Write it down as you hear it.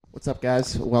What's up,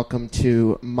 guys? Welcome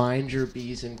to Mind Your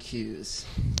B's and Q's.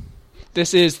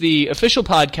 This is the official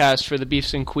podcast for the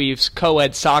Beefs and Queefs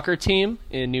co-ed soccer team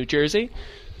in New Jersey.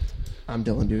 I'm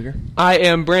Dylan Duger. I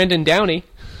am Brandon Downey.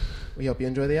 We hope you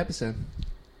enjoy the episode.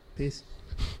 Peace.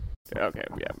 Okay,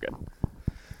 yeah, I'm good.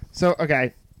 So,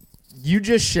 okay, you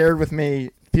just shared with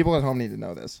me, people at home need to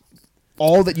know this,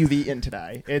 all that you've eaten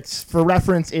today. It's, for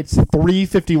reference, it's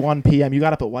 3:51 p.m. You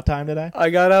got up at what time today?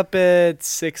 I got up at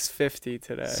 6:50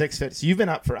 today. 6:50. So you've been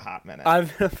up for a hot minute.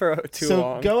 I've been up for too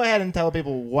long. So go ahead and tell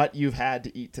people what you've had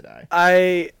to eat today.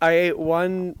 I ate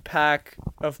one pack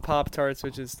of Pop-Tarts,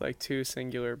 which is like two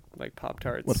singular like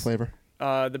Pop-Tarts. What flavor?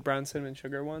 The brown cinnamon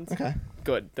sugar ones. Okay.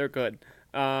 Good. They're good.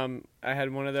 I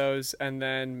had one of those, and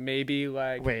then maybe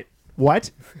like... Wait,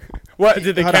 what? What?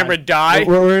 Did the Hold camera on. die?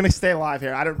 We're going to stay alive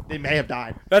here. It may have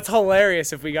died. That's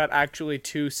hilarious if we got actually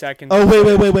 2 seconds.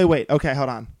 Oh, wait. Okay, hold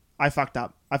on. I fucked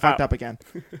up. Up again.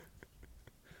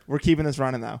 We're keeping this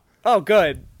running, though. Oh,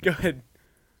 good. Good.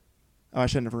 Oh, I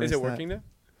shouldn't have erased Is it that. working now?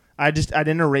 I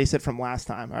didn't erase it from last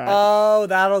time. All right. Oh,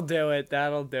 that'll do it.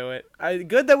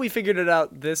 Good that we figured it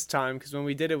out this time, because when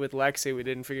we did it with Lexi, we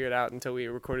didn't figure it out until we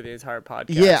recorded the entire podcast.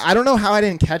 Yeah, I don't know how I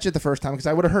didn't catch it the first time because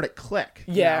I would have heard it click.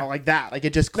 Yeah. Like that. Like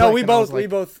it just clicked. No, we and I was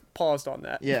both paused on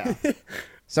that. Yeah.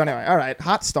 So anyway, all right,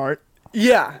 hot start.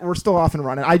 Yeah. We're still off and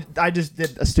running. I just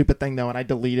did a stupid thing though, and I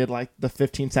deleted like the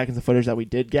 15 seconds of footage that we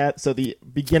did get. So the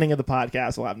beginning of the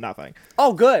podcast will have nothing.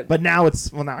 Oh, good. But now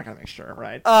now I gotta make sure,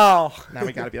 right? Oh. Now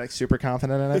we gotta be like super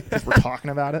confident in it because we're talking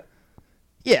about it.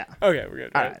 Yeah. Okay, we're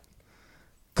good. All right.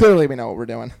 Clearly, we know what we're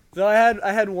doing. So I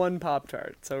had one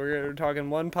Pop-Tart. So we're talking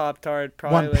one Pop-Tart,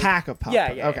 probably One pack of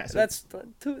Pop-Tart. Yeah. Okay. So That's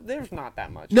there's not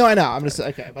that much. no, I know. I'm just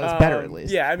okay, but it's better at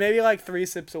least. Yeah, maybe like 3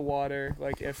 sips of water,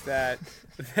 like if that.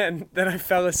 then I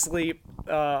fell asleep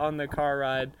on the car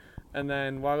ride, and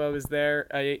then while I was there,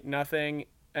 I ate nothing,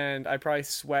 and I probably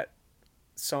sweat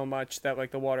so much that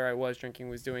like the water I was drinking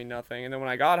was doing nothing. And then when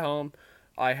I got home,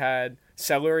 I had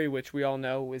celery, which we all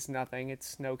know is nothing.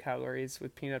 It's no calories,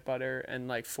 with peanut butter and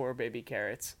like 4 baby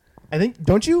carrots. I think,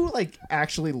 don't you like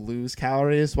actually lose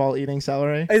calories while eating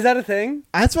celery? Is that a thing?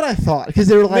 That's what I thought because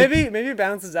they were like Maybe it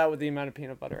balances out with the amount of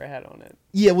peanut butter I had on it.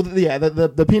 yeah, well, yeah,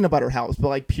 the peanut butter helps, but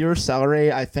like pure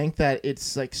celery, I think that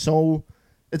it's like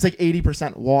it's like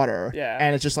 80% water, Yeah.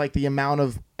 and it's just like the amount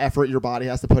of effort your body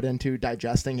has to put into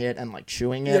digesting it and like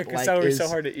chewing it. Yeah, because like, celery's so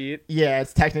hard to eat. Yeah,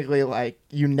 it's technically like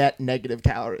you net negative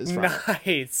calories from it.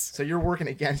 Nice. So you're working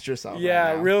against yourself. Yeah,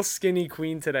 right now. real skinny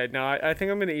queen today. No, I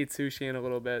think I'm gonna eat sushi in a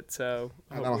little bit. So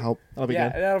That'll help. That'll be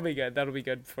yeah, good. that'll be good. That'll be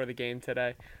good for the game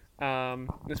today.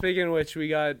 Speaking of which, we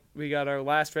got our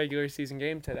last regular season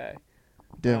game today.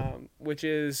 Which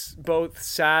is both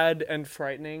sad and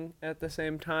frightening at the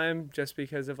same time, just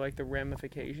because of like the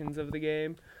ramifications of the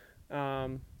game.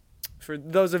 For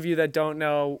those of you that don't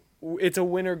know, it's a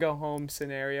win or go home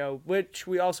scenario, which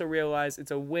we also realize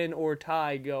it's a win or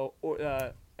tie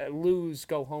lose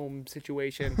go home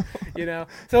situation. You know,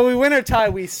 so we win or tie,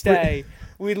 we stay.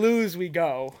 We lose, we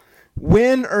go.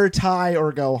 Win or tie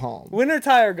or go home. Win or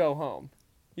tie or go home.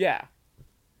 Yeah.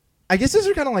 I guess those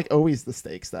are kind of like always the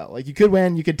stakes though. Like you could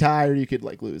win, you could tie, or you could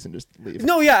like lose and just leave.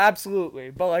 No, yeah,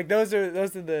 absolutely. But like that's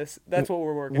what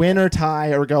we're working. Win or tie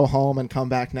or go home and come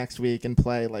back next week and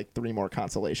play like 3 more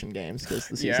consolation games because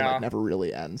the season like never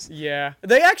really ends. Yeah,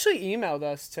 they actually emailed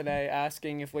us today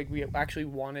asking if like we actually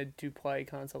wanted to play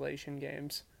consolation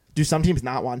games. Do some teams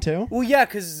not want to? Well, yeah,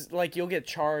 because like you'll get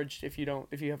charged if you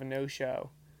have a no-show.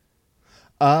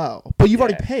 Oh, but you've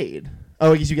already paid.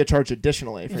 Oh, I guess you get charged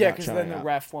additionally for yeah, not because showing then the up.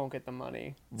 ref won't get the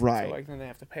money. Right. So like then they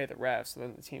have to pay the ref, so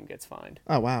then the team gets fined.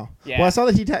 Oh wow. Yeah. Well, I saw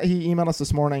that he emailed us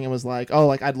this morning and was like, "Oh,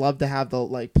 like I'd love to have the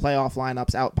like playoff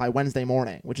lineups out by Wednesday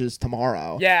morning, which is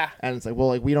tomorrow." Yeah. And it's like, well,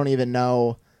 like we don't even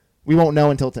know. We won't know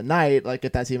until tonight, like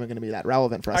if that's even going to be that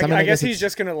relevant for us. I guess he's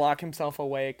just gonna lock himself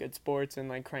awake at sports and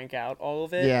like crank out all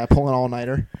of it. Yeah, pulling all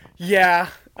nighter. Yeah.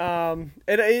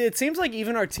 It seems like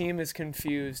even our team is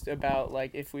confused about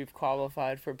like if we've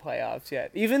qualified for playoffs yet.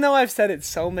 Even though I've said it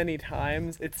so many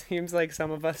times, it seems like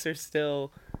some of us are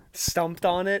still stumped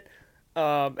on it.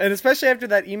 And especially after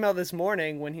that email this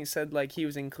morning when he said like he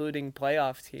was including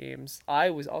playoff teams,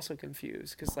 I was also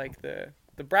confused because like the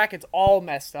bracket's all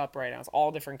messed up right now. It's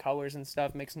all different colors and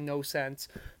stuff. Makes no sense.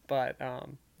 But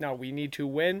no, we need to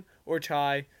win or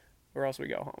tie or else we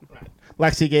go home.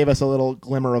 Lexi gave us a little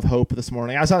glimmer of hope this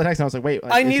morning. I saw the text and I was like, wait.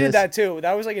 I needed that too.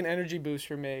 That was like an energy boost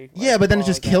for me. Yeah, but then it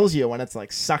just kills you when it's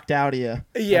like sucked out of you.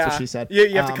 Yeah. That's what she said. You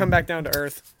have to come back down to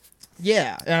earth.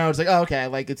 Yeah, and I was like, oh, okay,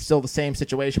 like it's still the same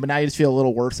situation, but now you just feel a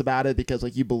little worse about it because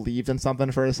like you believed in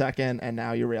something for a second, and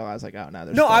now you realize like, oh no,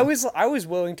 there's no. I was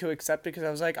willing to accept it because I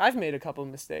was like, I've made a couple of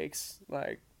mistakes.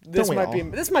 Like this Don't we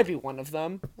all? this might be one of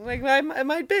them. Like it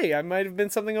might be. I might have been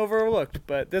something overlooked,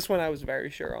 but this one I was very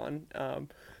sure on.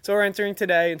 So we're entering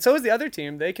today, and so is the other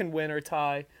team. They can win or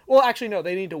tie. Well, actually, no,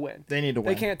 they need to win. They need to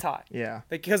win. They can't tie. Yeah.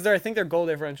 Because I think their goal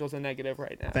differential is a negative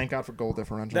right now. Thank God for goal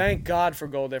differential. Thank God for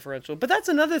goal differential. But that's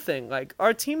another thing. Like,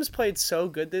 our team's played so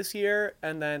good this year,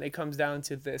 and then it comes down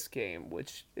to this game,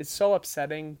 which is so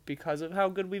upsetting because of how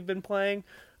good we've been playing,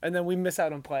 and then we miss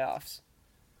out on playoffs.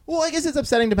 Well, I guess it's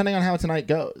upsetting depending on how tonight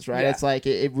goes, right? Yeah. It's like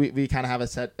we kind of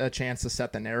have a chance to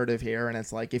set the narrative here, and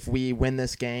it's like if we win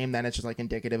this game, then it's just like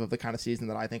indicative of the kind of season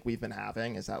that I think we've been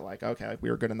having. Is that like, okay, like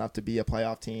we were good enough to be a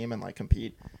playoff team and like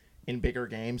compete in bigger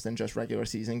games than just regular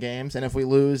season games. And if we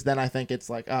lose, then I think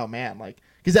it's like, oh man, like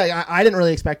because I didn't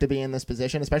really expect to be in this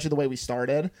position, especially the way we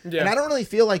started. Yeah. And I don't really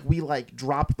feel like we like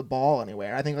dropped the ball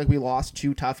anywhere. I think like we lost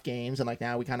 2 tough games, and like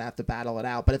now we kind of have to battle it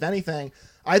out. But if anything,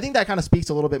 I think that kind of speaks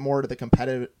a little bit more to the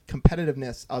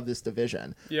competitiveness of this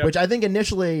division, Yep. which I think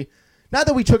initially, not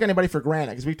that we took anybody for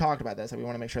granted, because we've talked about this, and we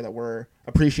want to make sure that we're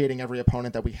appreciating every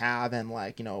opponent that we have and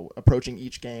like, you know, approaching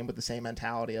each game with the same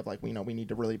mentality of like, we know we need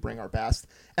to really bring our best.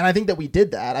 And I think that we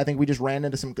did that. I think we just ran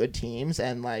into some good teams,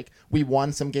 and like we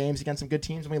won some games against some good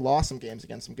teams, and we lost some games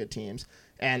against some good teams.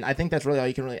 And I think that's really all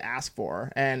you can really ask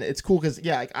for. And it's cool because,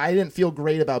 yeah, like, I didn't feel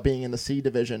great about being in the C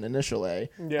division initially.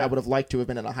 Yeah. I would have liked to have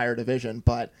been in a higher division.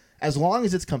 But as long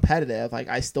as it's competitive, like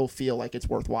I still feel like it's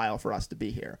worthwhile for us to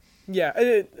be here.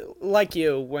 Yeah, like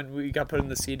you, when we got put in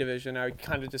the C division, I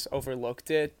kind of just overlooked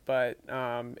it. But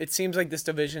it seems like this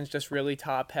division is just really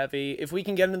top heavy. If we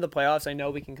can get into the playoffs, I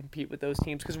know we can compete with those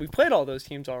teams because we've played all those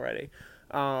teams already.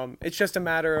 It's just a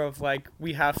matter of like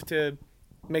we have to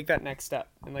make that next step,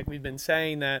 and like we've been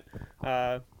saying that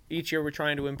each year we're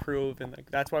trying to improve, and like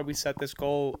that's why we set this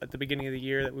goal at the beginning of the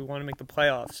year that we want to make the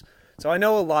playoffs. So I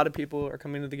know a lot of people are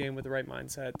coming to the game with the right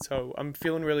mindset, so I'm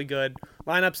feeling really good.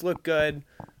 Lineups look good.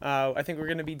 I think we're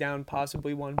going to be down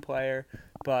possibly one player,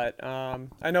 but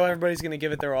I know everybody's going to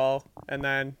give it their all, and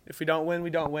then if we don't win, we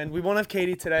don't win. We won't have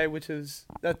Katie today, which is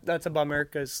that's a bummer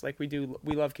because like we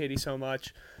love Katie so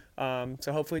much.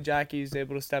 So hopefully Jackie's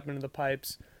able to step into the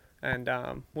pipes, and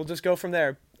we'll just go from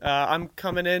there. I'm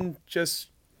coming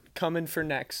for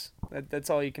next. That's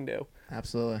all you can do.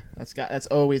 Absolutely. That's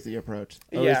always the approach.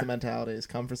 Always Yeah. the mentality is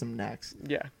come for some necks.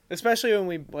 Yeah, especially when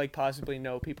we like possibly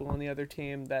know people on the other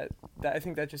team. That I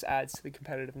think that just adds to the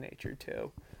competitive nature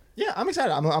too. Yeah, I'm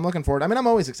excited. I'm looking forward. I mean, I'm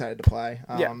always excited to play.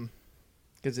 Yeah.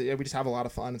 Because we just have a lot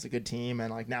of fun. It's a good team, and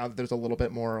like now that there's a little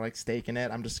bit more like stake in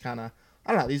it, I'm just kind of,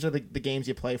 I don't know. These are the games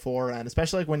you play for, and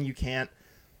especially like when you can't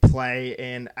play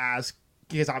in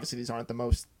because obviously this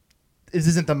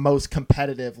isn't the most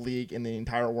competitive league in the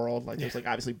entire world. Like there's like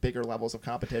obviously bigger levels of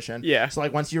competition. Yeah. So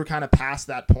like once you're kind of past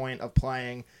that point of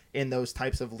playing in those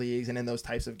types of leagues and in those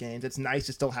types of games, it's nice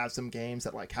to still have some games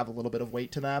that like have a little bit of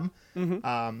weight to them.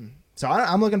 Mm-hmm. So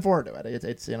I'm looking forward to it.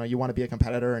 It's you know, you want to be a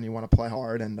competitor and you want to play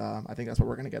hard, and I think that's what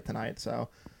we're going to get tonight. So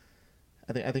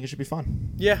I think it should be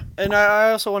fun. Yeah, and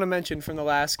I also want to mention from the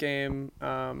last game,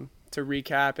 to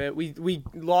recap it, we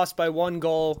lost by 1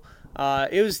 goal.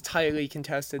 It was tightly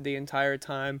contested the entire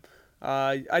time.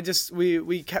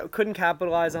 We couldn't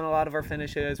capitalize on a lot of our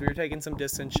finishes. We were taking some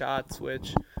distance shots,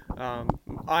 which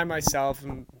I myself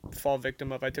fall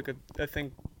victim of. I took I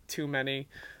think too many.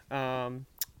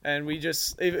 And we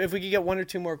just, if we could get 1 or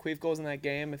 2 more Queef goals in that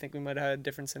game, I think we might have had a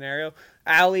different scenario.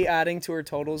 Allie adding to her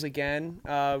totals again,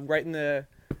 right in the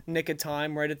nick of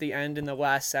time, right at the end in the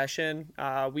last session.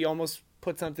 We almost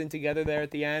put something together there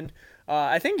at the end.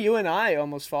 I think you and I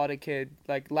almost fought a kid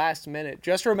like last minute,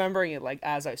 just remembering it like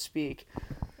as I speak.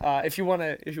 If you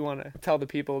wanna tell the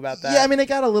people about that. Yeah, I mean, it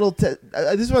got a little. This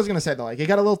is what I was gonna say though. Like, it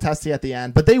got a little testy at the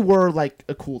end, but they were like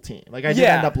a cool team. Like, I did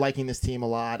end up liking this team a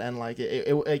lot, and like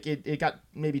it got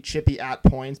maybe chippy at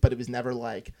points, but it was never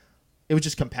like. It was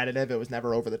just competitive. It was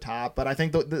never over the top. But I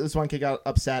think this one kid got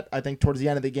upset. I think towards the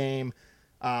end of the game,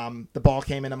 the ball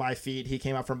came into my feet. He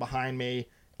came up from behind me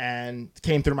and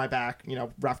came through my back. You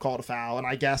know, ref called a foul, and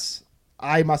I guess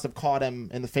I must have caught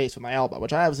him in the face with my elbow,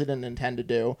 which I obviously didn't intend to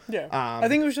do. Yeah, I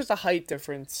think it was just a height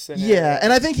difference. Yeah,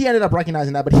 and I think he ended up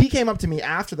recognizing that, but he came up to me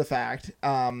after the fact,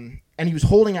 and he was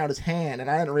holding out his hand,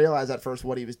 and I didn't realize at first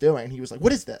what he was doing. He was like,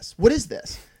 "What is this? What is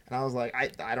this?" And I was like,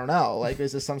 I don't know. Like,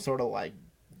 is this some sort of like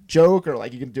joke, or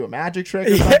like you can do a magic trick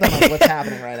or something? Like, what's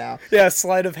happening right now? Yeah,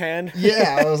 sleight of hand.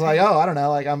 Yeah, I was like, oh, I don't know.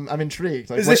 Like, I'm intrigued.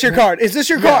 Like, is this your card? Is this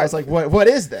your card? I was like, what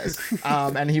is this?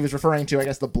 And he was referring to, I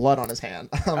guess, the blood on his hand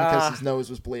because his nose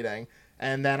was bleeding.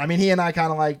 And then, I mean, he and I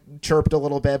kind of like chirped a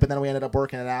little bit, but then we ended up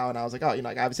working it out. And I was like, oh, you know,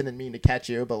 like, I obviously didn't mean to catch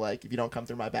you, but like, if you don't come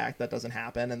through my back, that doesn't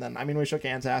happen. And then, I mean, we shook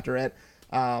hands after it.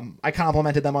 I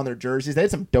complimented them on their jerseys. They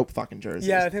had some dope fucking jerseys.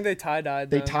 Yeah, I think they tie-dyed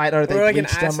them. They tied or they like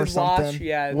bleached an acid them or something. wash.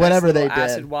 Yeah, whatever they did.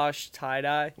 Acid wash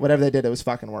tie-dye. Whatever they did, it was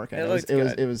fucking working. It was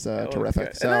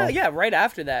terrific. Good. So And then, yeah, right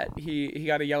after that, he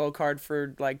got a yellow card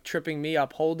for like tripping me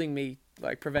up, holding me,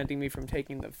 like preventing me from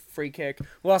taking the free kick.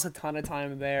 We lost a ton of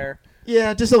time there.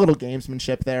 yeah, just a little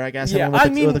gamesmanship there, I guess. Yeah,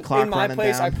 with the clock in my running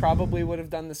place, down. I probably would have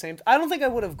done the same. I don't think I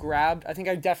would have grabbed. I think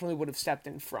I definitely would have stepped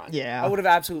in front. Yeah. I would have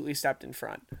absolutely stepped in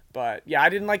front. But yeah, I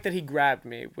didn't like that he grabbed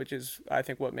me, which is, I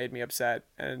think, what made me upset.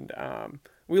 And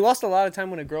we lost a lot of time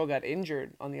when a girl got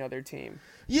injured on the other team.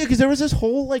 Yeah, because there was this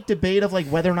whole like debate of like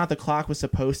whether or not the clock was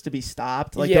supposed to be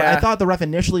stopped. Like, Yeah. I thought the ref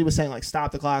initially was saying like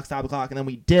stop the clock, and then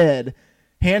we did.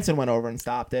 Hansen went over and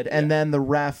stopped it, and then the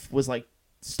ref was like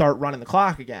start running the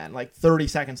clock again, like 30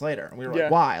 seconds later, and we were Yeah.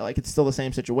 like, why? Like, it's still the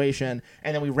same situation.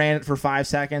 And then we ran it for 5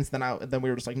 seconds. Then we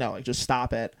were just like, no, like just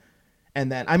stop it.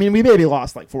 And then, I mean, we maybe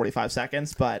lost like 45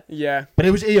 seconds, but Yeah.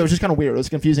 it was just kind of weird. It was a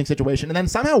confusing situation. And then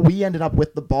somehow we ended up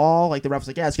with the ball. Like, the ref was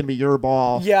like, yeah, it's going to be your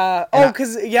ball. Yeah. And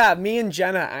Because, me and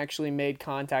Jenna actually made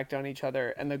contact on each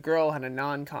other, and the girl had a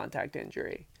non-contact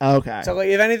injury. Okay. So, like,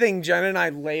 if anything, Jenna and I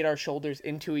laid our shoulders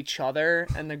into each other,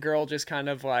 and the girl just kind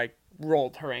of, like,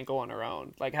 rolled her ankle on her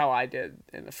own, like how I did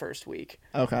in the first week.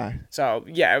 Okay. So,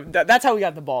 yeah, that's how we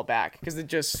got the ball back, because it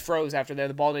just froze after there.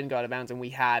 The ball didn't go out of bounds, and we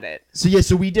had it.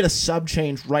 So we did a sub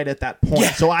change right at that point.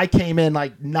 Yeah. So I came in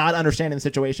like not understanding the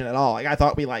situation at all. Like, I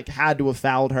thought we like had to have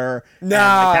fouled her. No,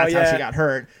 and, like, that's how yeah. she got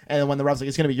hurt. And then when the ref was like,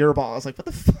 it's gonna be your ball, I was like, what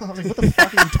the fuck? I was like, what the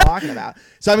fuck are you talking about?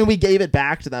 So I mean, we gave it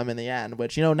back to them in the end.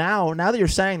 Which, you know, now that you're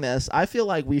saying this, I feel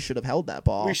like we should have held that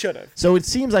ball. We should have. So it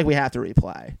seems like we have to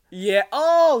replay. Yeah.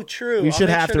 Oh, true. We I'll should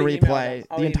make have sure to email replay them.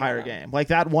 I'll the email entire them. game. Like,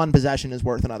 that one possession is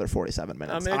worth another 47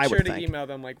 minutes. I'll make I sure would to think. email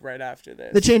them like right after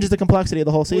this. That changes the complexity of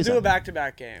the whole We'll season. do a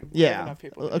back-to-back game. We have Yeah, enough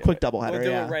people a to do quick it. doubleheader, We'll do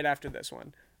yeah. it right after this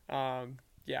one.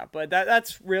 Yeah, but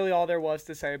that's really all there was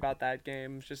to say about that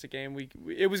game. It's just a game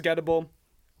it was gettable,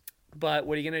 but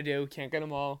what are you gonna do? Can't get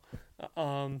them all.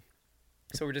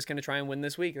 So we're just gonna try and win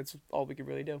this week. That's all we could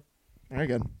really do. Very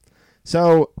good.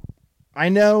 So I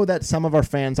know that some of our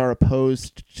fans are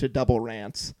opposed to double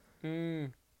rants.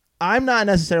 I'm not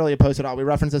necessarily opposed at all. We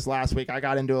referenced this last week. I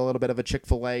got into a little bit of a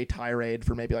Chick-fil-A tirade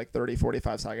for maybe like 30,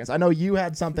 45 seconds. I know you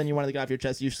had something you wanted to get off your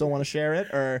chest. You still want to share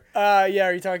it? Or Yeah,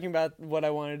 are you talking about what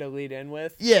I wanted to lead in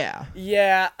with? Yeah.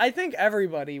 Yeah, I think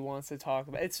everybody wants to talk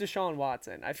about it. It's Deshaun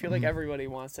Watson. I feel like everybody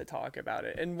wants to talk about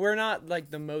it. And we're not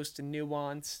like the most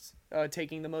nuanced,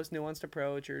 taking the most nuanced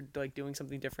approach or like doing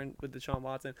something different with Deshaun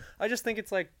Watson. I just think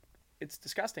it's like, it's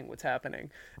disgusting what's happening.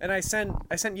 And I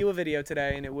sent you a video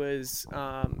today, and it was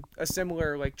a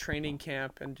similar like training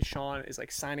camp, and Deshaun is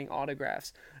like signing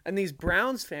autographs, and these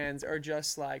Browns fans are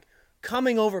just like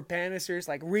coming over banisters,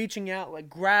 like reaching out, like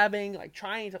grabbing, like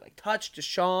trying to like touch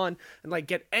Deshaun and like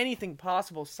get anything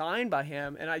possible signed by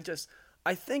him. And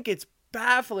I think it's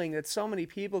baffling that so many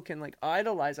people can like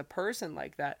idolize a person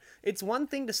like that. It's one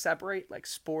thing to separate like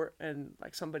sport and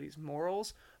like somebody's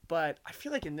morals, but I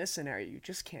feel like in this scenario, you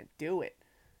just can't do it.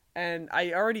 And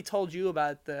I already told you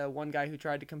about the one guy who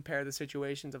tried to compare the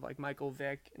situations of like Michael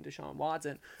Vick and Deshaun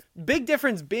Watson. Big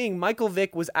difference being Michael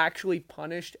Vick was actually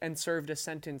punished and served a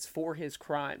sentence for his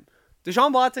crime.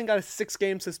 Deshaun Watson got a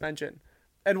 6-game suspension.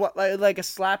 And what, like a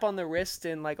slap on the wrist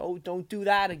and like, oh, don't do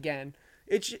that again.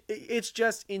 It's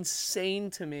just insane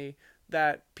to me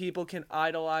that people can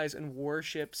idolize and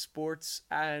worship sports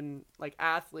and like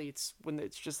athletes when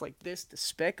it's just like this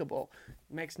despicable.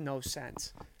 It makes no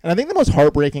sense. And I think the most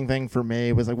heartbreaking thing for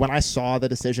me was like when I saw the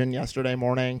decision yesterday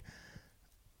morning,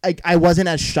 I wasn't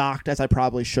as shocked as I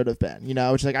probably should have been. You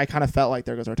know, it's like I kind of felt like,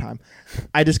 there goes our time.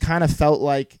 I just kind of felt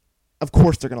like, of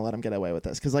course they're going to let him get away with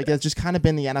this. Because, like, it's just kind of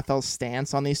been the NFL's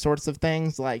stance on these sorts of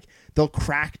things. Like, they'll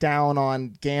crack down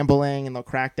on gambling and they'll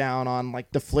crack down on,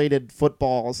 like, deflated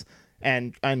footballs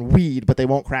and weed, but they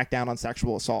won't crack down on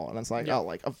sexual assault. And it's like, oh,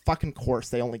 like, of fucking course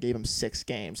they only gave him 6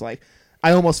 games. Like,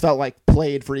 I almost felt, like,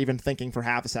 played for even thinking for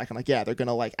half a second. Like, yeah, they're going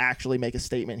to, like, actually make a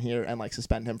statement here and, like,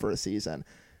 suspend him for a season.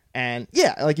 And,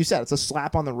 yeah, like you said, it's a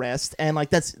slap on the wrist. And, like,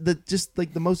 that's the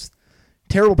most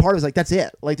terrible part is like that's it.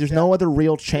 Like there's no other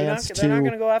real chance they're not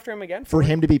going to go after him again for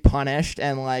him to be punished,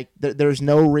 and like there's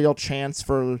no real chance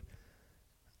for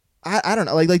I don't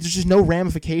know, like there's just no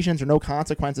ramifications or no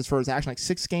consequences for his action. Like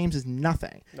 6 games is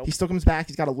nothing. Nope. He still comes back.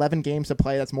 He's got 11 games to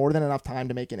play. That's more than enough time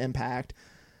to make an impact.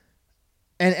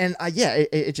 And yeah,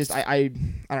 it just I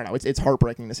don't know. It's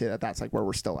heartbreaking to say that that's like where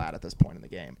we're still at this point in the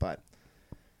game, but.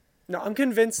 No, I'm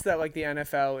convinced that like the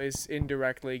NFL is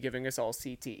indirectly giving us all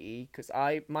CTE because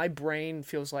my brain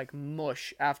feels like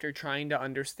mush after trying to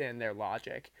understand their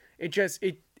logic.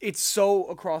 It's so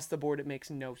across the board it makes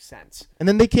no sense. And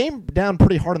then they came down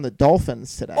pretty hard on the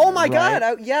Dolphins today. Oh my right?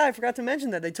 God! I forgot to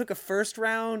mention that they took a first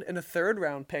round and a third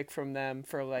round pick from them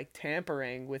for like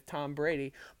tampering with Tom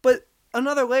Brady. But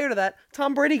another layer to that,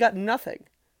 Tom Brady got nothing.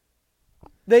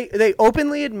 They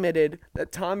openly admitted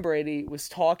that Tom Brady was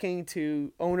talking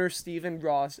to owner Stephen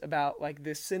Ross about like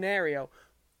this scenario.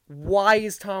 Why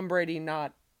is Tom Brady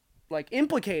not like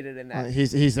implicated in that?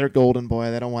 He's their golden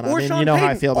boy. They don't want to. Or I mean, Sean you know Payton.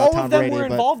 how I feel about Tom Brady. All of them were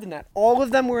involved in that. All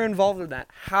of them were involved in that.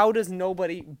 How does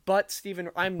nobody but Stephen?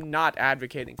 I'm not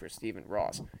advocating for Stephen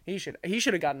Ross. He should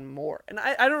have gotten more. And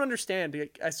I don't understand.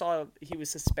 Like, I saw he was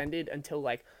suspended until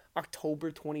like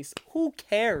October 20th. Who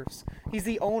cares? He's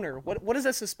the owner. What does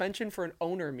a suspension for an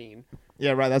owner mean?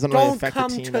 Yeah, right. That doesn't really Don't affect come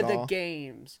the team to at the all.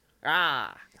 games.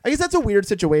 I guess that's a weird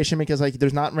situation because like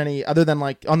there's not many other than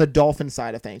like on the Dolphin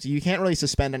side of things. You can't really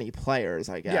suspend any players,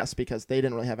 I guess, because they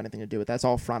didn't really have anything to do with it. That's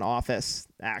all front office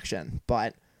action.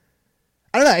 But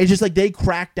I don't know. It's just like they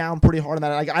cracked down pretty hard on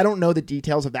that. Like I don't know the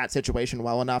details of that situation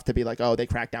well enough to be like, oh, they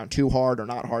cracked down too hard or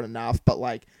not hard enough. But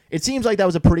like it seems like that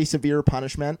was a pretty severe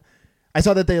punishment. I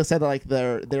saw that they said that like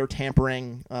their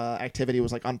tampering activity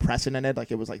was like unprecedented, like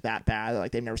it was like that bad,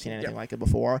 like they've never seen anything like it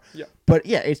before. Yeah. But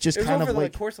yeah, it's just It was kind over of the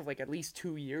like course of like at least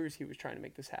 2 years he was trying to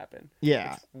make this happen.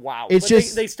 yeah, Wow. It's But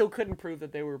just they still couldn't prove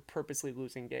that they were purposely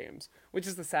losing games, which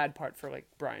is the sad part for like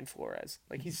Brian Flores.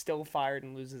 Like he's still fired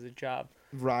and loses a job.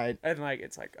 right. And like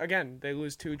it's like again, they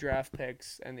lose 2 draft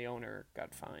picks and the owner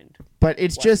got fined. But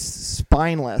it's just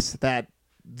spineless that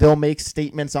they'll make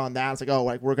statements on that. It's like, oh,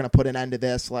 like we're going to put an end to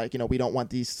this. Like, you know, we don't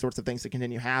want these sorts of things to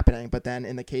continue happening. But then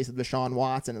in the case of Deshaun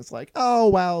Watson, it's like, oh,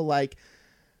 well, like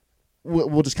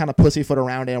we'll just kind of pussyfoot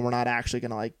around it and we're not actually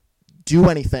going to like do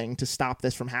anything to stop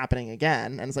this from happening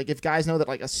again. And it's like, if guys know that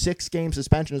like a 6-game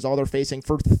suspension is all they're facing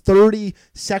for 30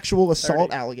 sexual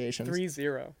assault allegations.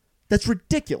 3-0. That's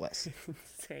ridiculous.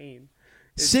 Insane.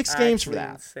 6 games for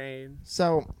that. Insane.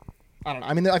 So I don't know.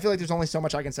 I mean, I feel like there's only so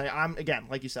much I can say. I'm again,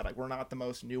 like you said, like we're not the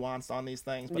most nuanced on these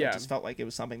things, but it just felt like it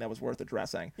was something that was worth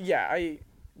addressing. Yeah,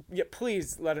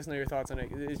 please let us know your thoughts on it.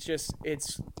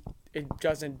 It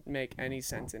doesn't make any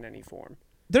sense in any form.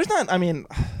 There's not. I mean,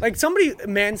 like somebody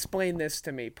mansplain this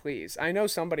to me, please. I know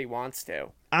somebody wants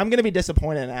to. I'm gonna be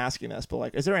disappointed in asking this, but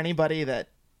like, is there anybody that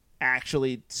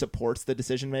actually supports the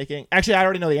decision making? Actually, I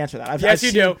already know the answer to that. Yes,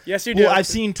 you do. Well, I've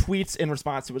seen tweets in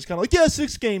response to it. It's kind of like, yeah,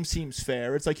 6 games seems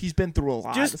fair. It's like he's been through a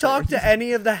lot. Just it's talk like, to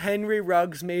any of the Henry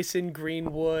Ruggs, Mason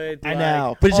Greenwood. I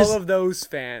know, but it's all just, of those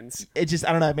fans. It just,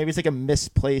 I don't know. Maybe it's like a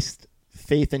misplaced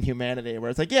faith in humanity where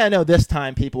it's like, yeah, no, this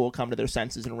time people will come to their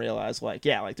senses and realize like,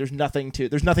 yeah, like there's nothing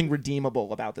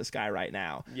redeemable about this guy right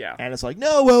now. Yeah. And it's like,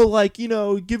 no, well, like, you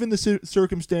know, given the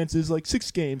circumstances, like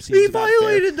 6 games seems He about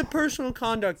violated fair. the personal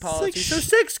conduct policy, like, so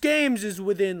 6 games is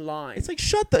within line. It's like,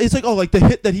 it's like, oh, like the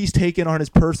hit that he's taken on his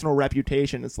personal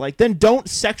reputation. It's like, then don't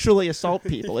sexually assault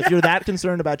people if you're that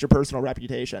concerned about your personal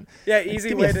reputation. Yeah, Like, easy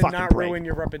give me way a to fucking not break. ruin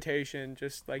your reputation.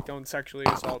 Just like don't sexually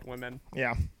assault women.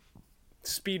 Yeah.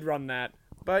 Speed run that.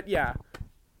 But yeah,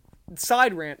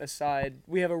 side rant aside,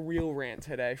 we have a real rant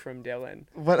today from Dylan.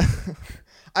 But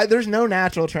there's no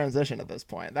natural transition at this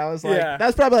point. That was like Yeah.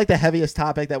 that's probably like the heaviest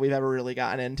topic that we've ever really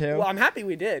gotten into. Well, I'm happy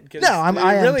we did because No, I it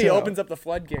am really too. opens up the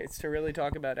floodgates to really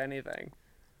talk about anything.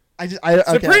 Okay.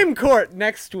 Supreme Court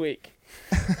next week.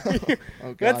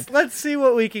 Oh god. Let's see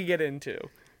what we can get into.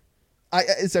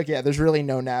 It's okay. Yeah, there's really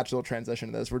no natural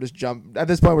transition to this. At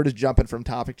this point, we're just jumping from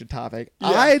topic to topic. Yeah.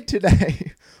 I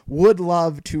today would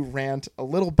love to rant a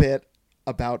little bit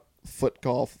about foot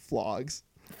golf vlogs.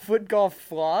 Foot golf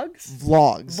vlogs?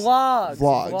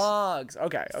 Vlogs.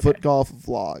 Okay. Foot golf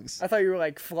vlogs. I thought you were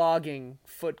like flogging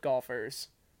foot golfers.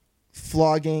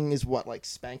 Flogging is what, like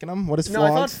spanking them? What is No, I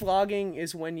thought flogs? flogging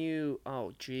is when you.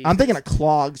 Oh, geez. I'm thinking of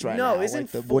clogs right now. No, isn't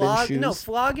like the wooden shoes? No,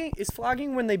 flogging is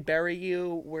flogging when they bury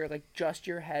you, where like just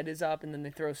your head is up, and then they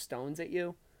throw stones at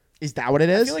you. Is that what it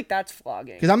I is? feel like that's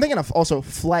flogging. Because I'm thinking of also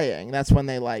flaying. That's when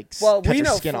they like cut we your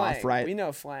know skin flaying. off, right? We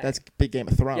know flaying. That's big Game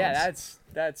of Thrones. Yeah,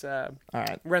 that's all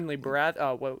right. Renly Barath.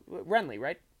 Oh, well, Renly,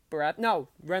 right? Barath. No,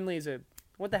 Renly is a.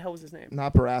 What the hell was his name?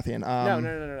 Not Baratheon.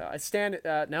 No. I stand.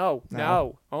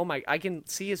 No. Oh my! I can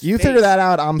see his. You face. figure that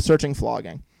out. I'm searching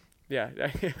flogging. Yeah,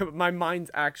 my mind's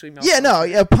actually melting. Yeah, no,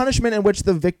 a punishment in which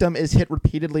the victim is hit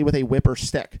repeatedly with a whip or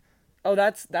stick. Oh,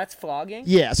 that's flogging.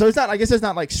 Yeah, so it's not. I guess it's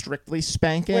not like strictly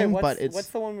spanking, Wait, but it's. what's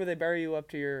the one where they bury you up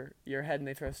to your head and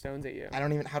they throw stones at you? I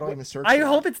don't even. How do I even search? I that?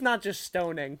 hope it's not just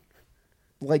stoning.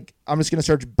 Like I'm just gonna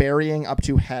search burying up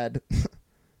to head.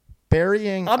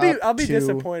 Burying. I'll be up to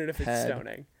disappointed if it's head.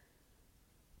 stoning.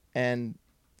 and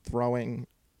throwing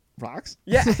rocks.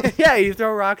 Yeah, yeah, you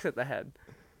throw rocks at the head.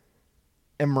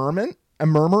 Immerment?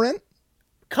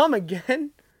 Come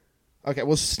again? Okay,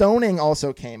 well, stoning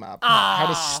also came up. How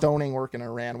does stoning work in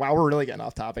Iran? Wow, we're really getting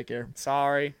off topic here.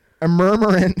 Sorry.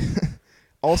 Immerment,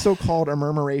 also called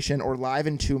immermeration or live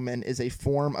entombment, is a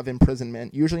form of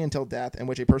imprisonment, usually until death, in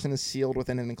which a person is sealed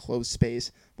within an enclosed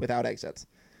space without exits.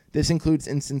 This includes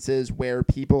instances where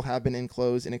people have been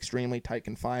enclosed in extremely tight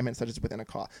confinement, such as within a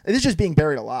coffin. This is just being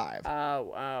buried alive. Oh,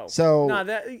 wow. So, no,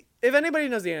 if anybody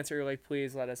knows the answer, like,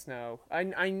 please let us know.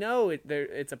 I know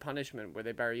it's a punishment where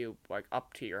they bury you like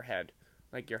up to your head,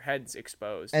 like your head's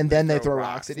exposed, and then they throw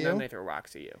rocks at you. And then they throw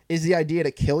rocks at you. Is the idea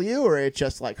to kill you, or it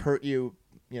just like hurt you?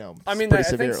 You know, I mean, I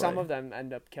think some of them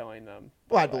end up killing them.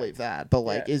 Well, I believe that, but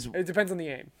like, it depends on the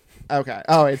aim. Okay.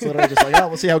 Oh, it's literally just like, oh,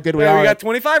 we'll see how good we are. We got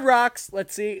 25 rocks.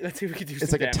 Let's see if we can do.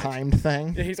 It's like damage. a timed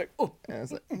thing. Yeah, he's like, oh, and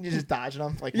it's like, you're just dodging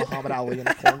them like Muhammad Ali in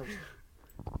the corner.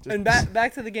 And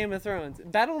back to the Game of Thrones,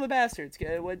 Battle of the Bastards.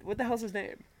 What the hell's his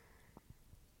name?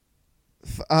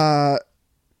 Fuck.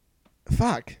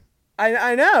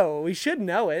 I know. We should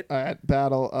know it. All right,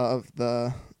 Battle of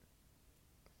the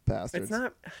Bastards. It's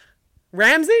not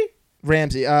Ramsay.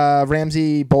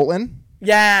 Ramsay Bolton.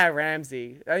 Yeah,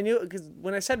 Ramsay. I knew because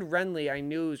when I said Renly, I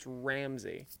knew it was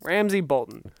Ramsay. Ramsay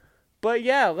Bolton. But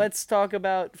yeah, let's talk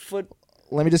about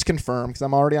Let me just confirm because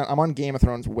I'm on Game of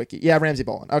Thrones wiki. Yeah, Ramsay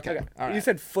Bolton. Okay. All right. You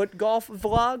said foot golf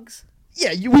vlogs.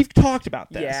 Yeah, we've talked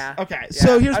about this. Yeah. Okay. Yeah.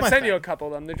 So here's I've my sent thing. you a couple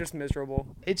of them. They're just miserable.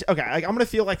 It's okay. I'm gonna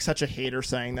feel like such a hater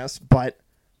saying this, but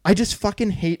I just fucking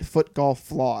hate foot golf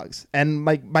vlogs. And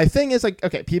my thing is like,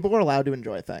 okay, people are allowed to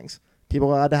enjoy things. People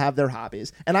are allowed to have their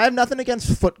hobbies. And I have nothing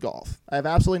against foot golf. I have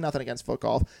absolutely nothing against foot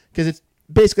golf because it's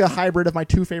basically a hybrid of my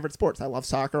two favorite sports. I love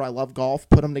soccer. I love golf.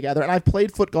 Put them together. And I've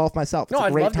played foot golf myself. It's a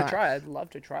great time. I'd love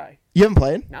to try. You haven't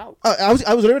played? No. I was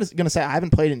literally going to say I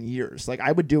haven't played in years. Like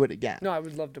I would do it again. No, I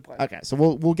would love to play. Okay, so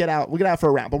we'll get out for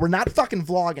a round, but we're not fucking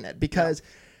vlogging it because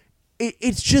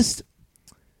it's just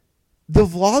the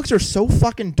vlogs are so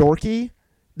fucking dorky.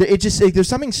 It just like, there's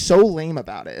something so lame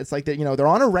about it. It's like that, you know, they're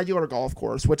on a regular golf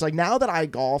course, which like now that I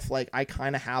golf, like I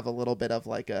kind of have a little bit of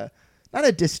like not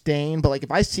a disdain, but like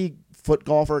if I see foot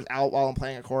golfers out while I'm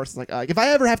playing a course, it's like if I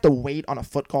ever have to wait on a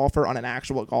foot golfer on an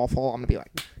actual golf hole, I'm gonna be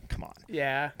like, come on.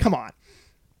 Yeah. Come on.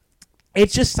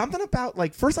 It's just something about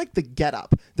like first like the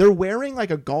getup. They're wearing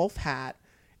like a golf hat.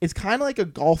 It's kind of like a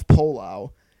golf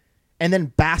polo, and then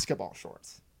basketball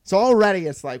shorts. So already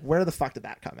it's like, where the fuck did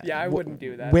that come in? Yeah, I wouldn't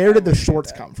do that. Where did the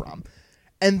shorts come from?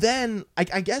 And then I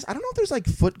guess I don't know if there's like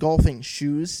foot golfing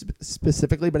shoes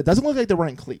specifically, but it doesn't look like they're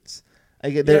wearing cleats.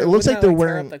 Like, it looks like they're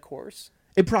wearing the course.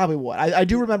 It probably would. I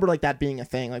do remember like that being a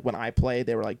thing. Like when I played,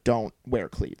 they were like, "Don't wear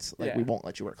cleats. Like we won't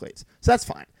let you wear cleats." So that's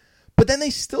fine. But then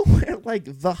they still wear like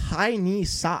the high knee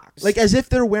socks, like as if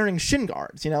they're wearing shin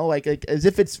guards. You know, like as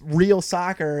if it's real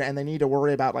soccer and they need to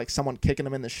worry about like someone kicking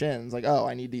them in the shins. Like, oh,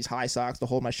 I need these high socks to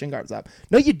hold my shin guards up.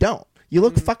 No, you don't. You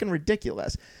look fucking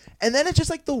ridiculous. And then it's just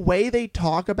like the way they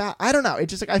talk about, I don't know.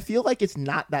 It's just like, I feel like it's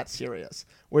not that serious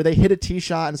where they hit a tee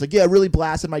shot and it's like, yeah, really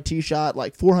blasted my tee shot,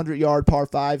 like 400-yard par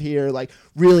 5 here, like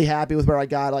really happy with where I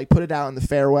got, like put it out in the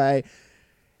fairway.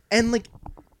 And like,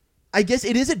 I guess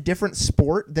it is a different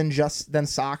sport than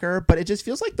soccer, but it just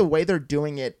feels like the way they're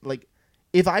doing it, like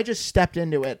if I just stepped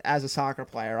into it as a soccer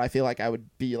player, I feel like I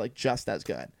would be like just as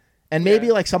good. And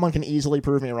maybe like someone can easily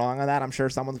prove me wrong on that. I'm sure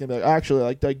someone's gonna be like,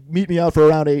 actually, like meet me out for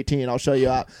around 18. I'll show you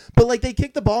out. But like they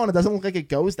kick the ball and it doesn't look like it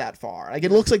goes that far. Like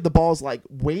it looks like the ball's like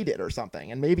weighted or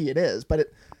something, and maybe it is.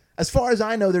 But as far as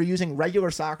I know, they're using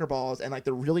regular soccer balls and like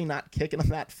they're really not kicking them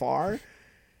that far.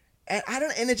 And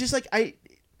it's just like I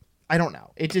don't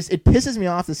know. It pisses me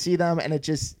off to see them, and it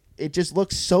just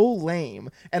looks so lame.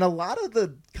 And a lot of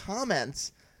the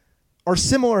comments are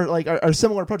similar, like are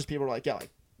similar approaches. People are like, yeah,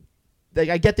 like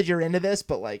I get that you're into this,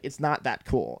 but like it's not that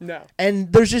cool. No.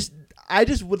 And I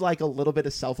just would like a little bit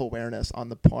of self-awareness on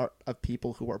the part of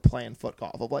people who are playing foot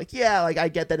golf. Of like, yeah, like I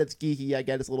get that it's geeky, I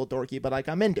get it's a little dorky, but like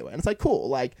I'm into it. And it's like cool,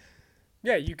 like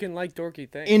yeah, you can like dorky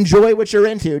things. Enjoy what you're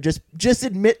into. Just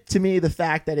admit to me the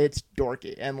fact that it's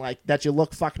dorky and like that you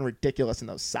look fucking ridiculous in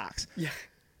those socks. Yeah.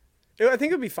 I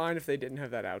think it would be fine if they didn't have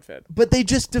that outfit. But they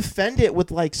just defend it with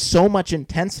like so much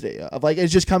intensity of like it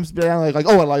just comes down like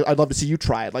oh I'd love to see you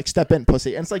try it, like step in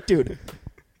pussy. And it's like, dude,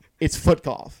 it's foot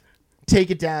golf. Take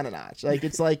it down a notch. Like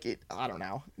it's like I don't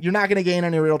know. You're not gonna gain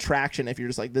any real traction if you're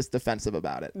just like this defensive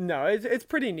about it. No, it's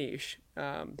pretty niche.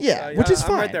 Which is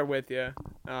fine. I'm right there with you.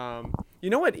 You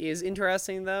know what is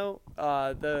interesting though?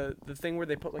 The thing where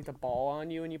they put like the ball on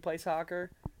you when you play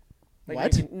soccer. Like,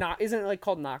 what? Isn't it like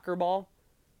called knocker ball?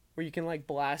 where you can like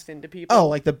blast into people. Oh,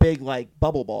 like the big like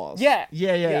bubble balls. Yeah.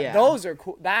 Yeah. Those are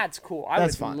cool. That's cool.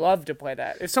 That's would fun. love to play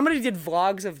that. If somebody did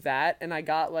vlogs of that and I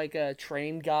got like a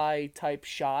train guy type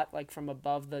shot like from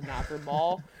above the knocker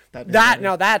ball,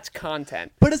 that's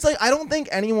content. But it's like I don't think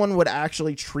anyone would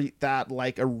actually treat that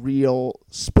like a real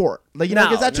sport. Like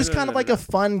because that's just kind of like a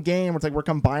fun game where it's like we're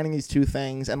combining these two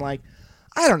things and like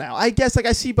I don't know. I guess like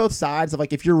I see both sides of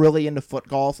like if you're really into foot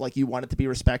golf, like you want it to be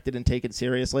respected and taken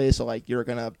seriously, so like you're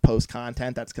gonna post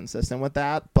content that's consistent with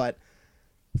that. But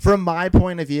from my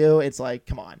point of view, it's like,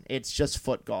 come on, it's just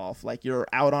foot golf. Like you're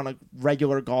out on a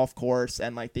regular golf course,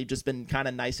 and like they've just been kind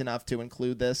of nice enough to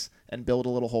include this and build a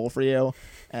little hole for you,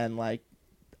 and like.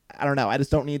 I don't know. I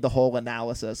just don't need the whole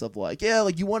analysis of like, yeah,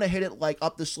 like you want to hit it like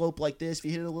up the slope like this. If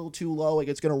you hit it a little too low, like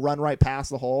it's going to run right past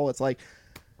the hole. It's like,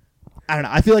 I don't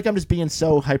know. I feel like I'm just being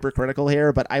so hypercritical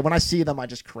here, but when I see them, I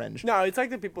just cringe. No, it's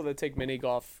like the people that take mini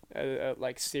golf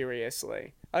like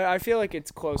seriously. I feel like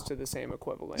it's close to the same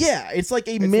equivalent. Yeah, it's like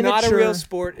it's miniature. It's not a real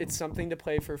sport. It's something to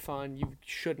play for fun. You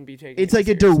shouldn't be taking. It's like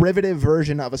seriously. A derivative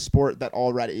version of a sport that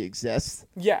already exists.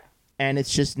 Yeah, and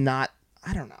it's just not.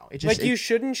 I don't know. It just like you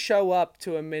shouldn't show up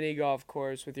to a mini golf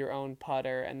course with your own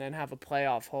putter and then have a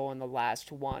playoff hole in the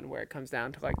last one where it comes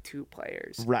down to like 2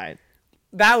 players. Right.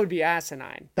 That would be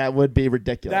asinine. That would be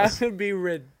ridiculous. That would be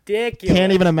ridiculous.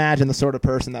 Can't even imagine the sort of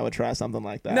person that would try something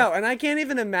like that. No, and I can't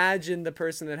even imagine the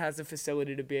person that has the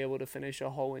facility to be able to finish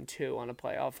a hole in 2 on a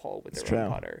playoff hole with their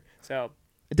own putter. So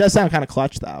it does sound kind of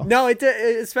clutch, though. No,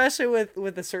 especially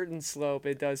with a certain slope,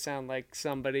 it does sound like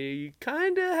somebody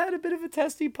kind of had a bit of a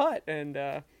testy putt, and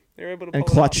they were able to pull and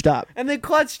clutched up. And they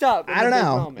clutched up. I don't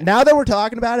know. Moment. Now that we're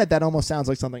talking about it, that almost sounds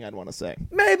like something I'd want to say.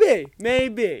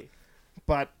 Maybe.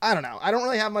 But I don't know. I don't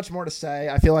really have much more to say.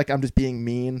 I feel like I'm just being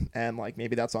mean, and like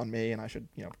maybe that's on me, and I should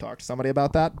talk to somebody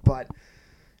about that. But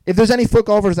if there's any foot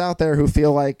golfers out there who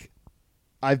feel like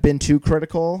I've been too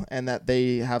critical and that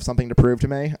they have something to prove to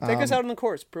me. Take us out on the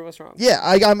course. Prove us wrong. Yeah,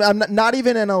 I'm not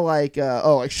even in a like,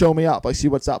 like show me up, like see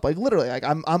what's up. Like literally, like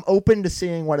I'm open to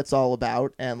seeing what it's all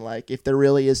about, and like if there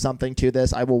really is something to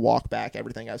this, I will walk back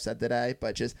everything I've said today.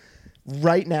 But just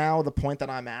right now, the point that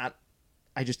I'm at,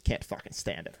 I just can't fucking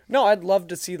stand it. No, I'd love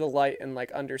to see the light and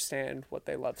like understand what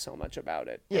they love so much about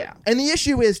it. Yeah, and the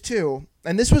issue is too,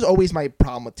 and this was always my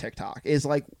problem with TikTok, is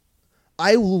like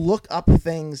I will look up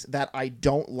things that I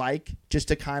don't like just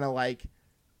to kind of like,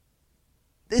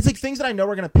 it's like things that I know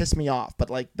are going to piss me off,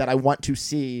 but like that I want to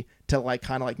see to like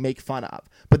kind of like make fun of.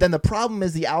 But then the problem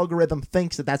is the algorithm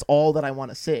thinks that that's all that I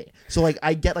want to see. So like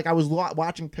I get like I was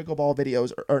watching pickleball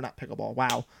videos or not pickleball.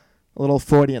 Wow. A little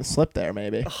Freudian slip there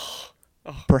maybe.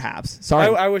 Perhaps.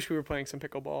 Sorry. I wish we were playing some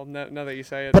pickleball now that you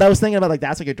say it. But I was thinking about like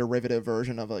that's like a derivative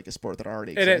version of like a sport that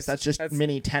already exists. It is. That's just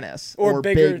mini tennis or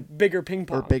bigger ping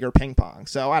pong. Or bigger ping pong.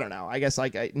 So I don't know. I guess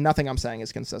like nothing I'm saying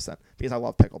is consistent because I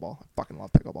love pickleball. I fucking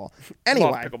love pickleball.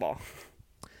 Anyway, love pickleball.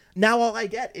 Now all I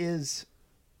get is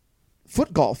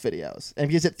foot golf videos, and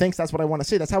because it thinks that's what I want to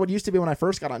see. That's how it used to be when I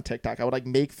first got on TikTok. I would like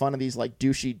make fun of these like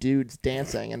douchey dudes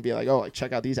dancing and be like, oh, like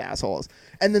check out these assholes,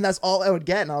 and then that's all I would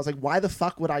get. And I was like, why the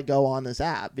fuck would I go on this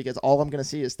app? Because all I'm gonna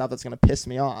see is stuff that's gonna piss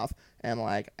me off, and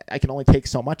like I can only take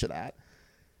so much of that.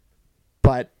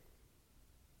 But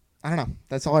I don't know.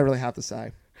 That's all I really have to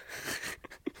say.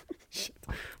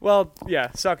 Well,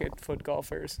 yeah, suck it, foot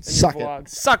golfers. And suck your vlogs.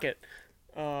 Suck it.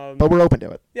 But we're open to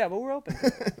it. Yeah, but we're open.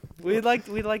 We'd like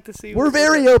to see. We're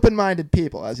very open-minded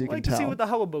people, as you can tell. We'd like to see what the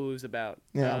hullabaloo's about.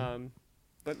 Yeah.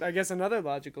 But I guess another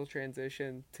logical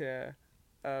transition to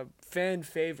a fan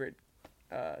favorite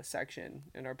section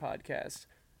in our podcast,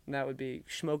 and that would be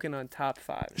Schmokin' on Top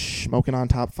 5s. Schmokin' on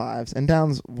Top 5s. And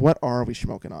Downs, what are we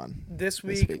schmoking on? This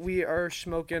week we are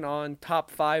schmoking on top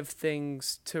 5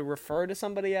 things to refer to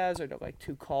somebody as, or to like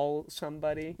to call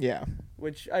somebody. Yeah.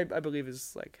 Which I believe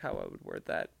is like how I would word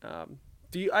that.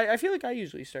 I feel like I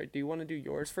usually start. Do you want to do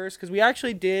yours first? Because we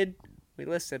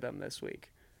listed them this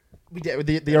week. We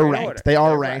did. They are ranked. Order. They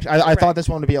are ranked. I thought this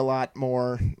one would be a lot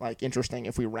more like interesting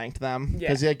if we ranked them.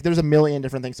 Because like, there's a million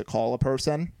different things to call a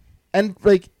person. And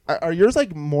like, are yours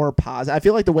like more positive? I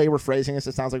feel like the way we're phrasing this,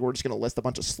 it sounds like we're just gonna list a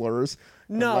bunch of slurs.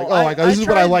 No, like, this is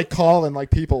what I like calling like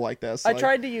people like this. I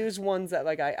tried to use ones that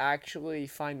like I actually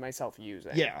find myself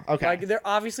using. Yeah. Okay. Like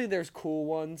there's cool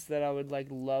ones that I would like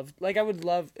love. Like I would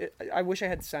love. I wish I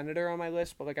had Senator on my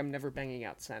list, but like I'm never banging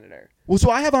out Senator. Well, so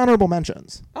I have honorable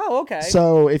mentions. Oh, okay.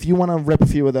 So if you want to rip a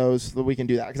few of those, we can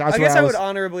do that. I guess I would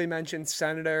honorably mention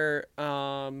Senator.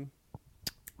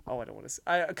 I don't want to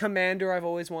say Commander. I've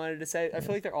always wanted to say. I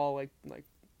feel like they're all like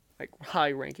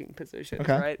high-ranking positions,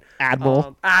 right?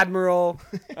 Admiral.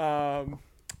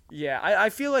 Yeah, I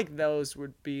feel like those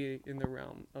would be in the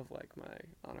realm of like my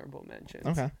honorable mentions.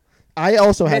 Okay. I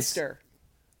also had Mister.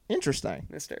 Interesting.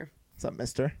 Mister. What's up,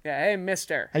 Mister? Yeah, hey,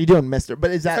 Mister. How you doing, Mister?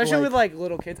 But is that especially with like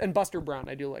little kids and Buster Brown?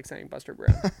 I do like saying Buster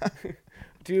Brown.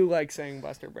 Do like saying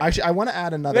Buster Brown. Actually, I want to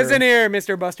add another. Listen here,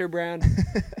 Mr. Buster Brown.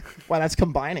 Wow, that's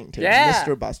combining too. Yeah,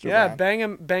 Mr. Buster Brown.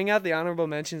 Yeah, bang out the honorable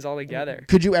mentions all together.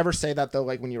 Could you ever say that though,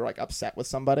 like when you were like upset with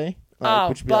somebody?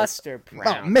 Like, Oh, Buster Brown.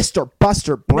 Oh, Mr.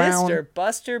 Buster Brown. Mr.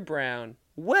 Buster Brown.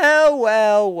 Well.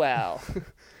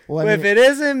 Well, if it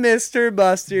isn't Mr.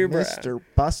 Buster Brown. Mr.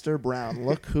 Buster Brown,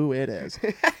 look who it is.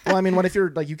 Well, I mean, what if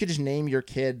you're like, you could just name your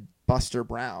kid Buster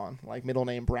Brown, like middle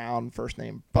name Brown, first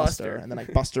name Buster, and then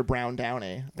like Buster Brown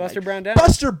Downey. Buster like, Brown Downey.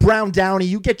 Buster Brown Downey,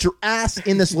 you get your ass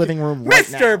in this living room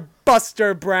right now. Mr.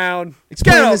 Buster Brown.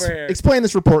 Get over here. Explain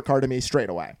this report card to me straight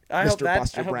away. I hope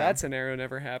Buster Brown. that scenario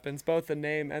never happens. Both the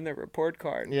name and the report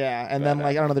card. Yeah, and then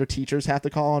like I don't know, their teachers have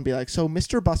to call and be like, "So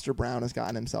Mr. Buster Brown has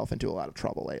gotten himself into a lot of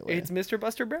trouble lately. It's Mr.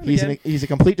 Buster Brown. He's a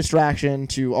complete distraction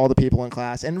to all the people in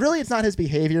class, and really, it's not his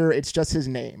behavior; it's just his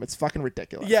name. It's fucking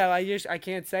ridiculous. Yeah, I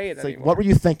can't say it it's anymore. Like, what were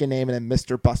you thinking naming him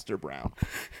Mr. Buster Brown?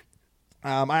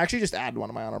 I actually just added one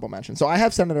of my honorable mentions. So I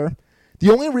have Senator. The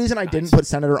only reason I didn't put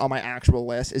Senator on my actual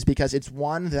list is because it's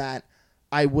one that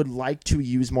I would like to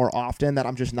use more often that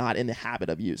I'm just not in the habit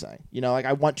of using. You know, like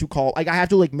I want to call, like I have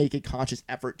to like make a conscious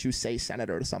effort to say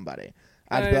Senator to somebody.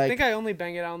 I think I only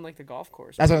bang it out on like the golf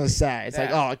course. That's what I was gonna say. It's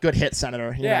like, oh, good hit,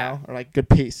 Senator. You know, or like good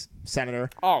piece, Senator.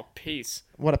 Oh, peace.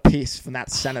 What a piece from that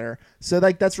Senator. So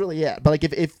like that's really it. But like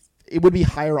if it would be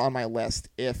higher on my list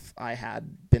if I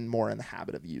had been more in the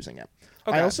habit of using it.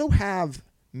 Okay. I also have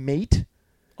Mate.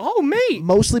 Oh, Mate.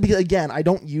 Mostly because, again, I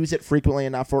don't use it frequently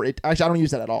enough for it. Actually, I don't use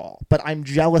that at all. But I'm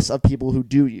jealous of people who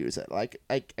do use it. Like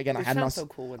again, I had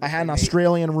an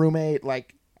Australian roommate.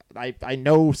 Like, I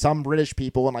know some British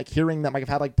people, and like hearing them, like I've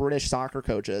had like British soccer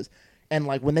coaches, and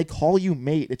like when they call you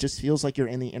mate, it just feels like you're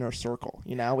in the inner circle.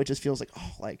 You know, it just feels like,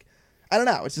 oh, like I don't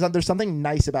know. It's just there's something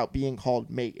nice about being called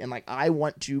mate, and like I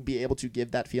want to be able to give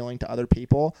that feeling to other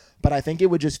people, but I think it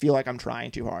would just feel like I'm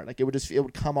trying too hard. Like it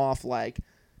would come off like.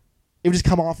 It would just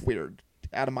come off weird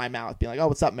out of my mouth, being like, "Oh,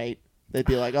 what's up, mate?" They'd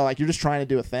be like, "Oh, like you're just trying to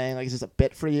do a thing, like is this a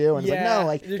bit for you?" And it's like, no,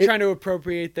 like you're trying to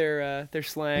appropriate their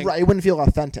slang. Right, it wouldn't feel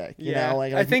authentic, you know.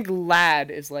 Like I think lad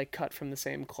is like cut from the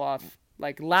same cloth.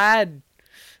 Like lad,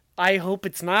 I hope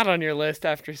it's not on your list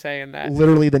after saying that.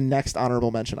 Literally, the next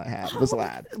honorable mention I had was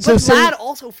lad. But lad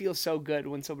also feels so good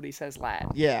when somebody says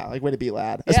lad. Yeah, like way to be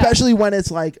lad, especially when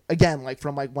it's like again, like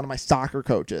from like one of my soccer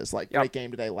coaches, like great game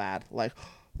today, lad, like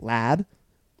lad.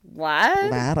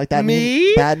 Lad, like that.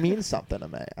 That means something to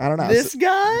me. I don't know. This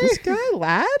guy,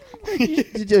 lad.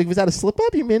 Was that a slip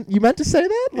up? You meant to say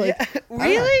that? Like, yeah,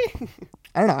 really?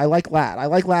 I don't know. I like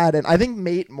lad, and I think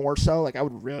mate more so. Like I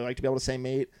would really like to be able to say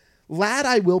mate. Lad,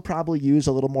 I will probably use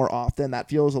a little more often. That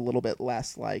feels a little bit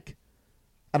less like.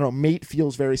 I don't know. Mate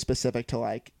feels very specific to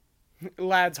like.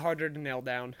 Lad's harder to nail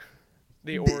down.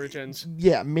 The origins.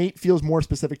 Yeah, mate feels more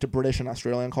specific to British and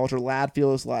Australian culture. Lad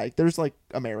feels like there's like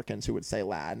Americans who would say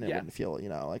lad and it wouldn't feel, you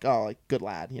know, like, oh, like good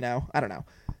lad, you know? I don't know.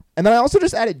 And then I also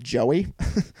just added Joey.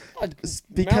 Because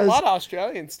a lot of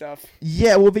Australian stuff.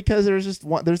 Yeah, well, because there's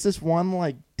this one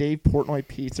like Dave Portnoy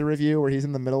pizza review where he's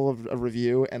in the middle of a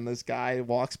review and this guy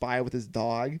walks by with his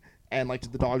dog. And, like,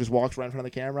 the dog just walks right in front of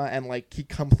the camera. And, like, he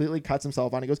completely cuts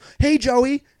himself on. He goes, "Hey,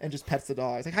 Joey." And just pets the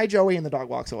dog. He's like, "Hi, Joey." And the dog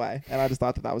walks away. And I just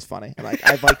thought that was funny. And, like,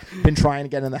 I've, like, been trying to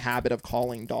get in the habit of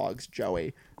calling dogs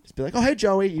Joey. Just be like, "Oh, hey,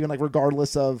 Joey." Even, like,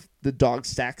 regardless of the dog's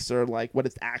sex or, like, what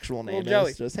its actual name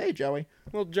is. Just, "Hey, Joey."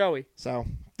 Well, Joey. So,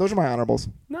 those are my honorables.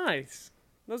 Nice.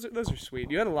 Those are sweet.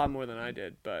 You had a lot more than I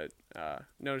did. But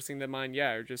noticing that mine,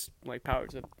 are just, like,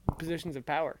 positions of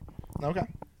power. Okay.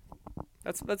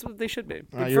 That's what they should be.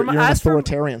 You're an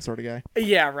authoritarian sort of guy.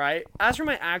 Yeah, right. As for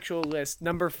my actual list,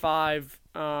 number 5,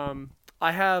 I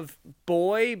have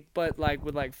boy, but like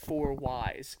with like 4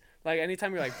 Y's. Like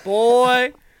anytime you're like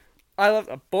boy, I love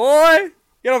a boy.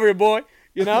 Get over here, boy.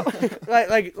 You know,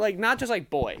 like not just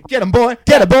like boy. Get him, boy.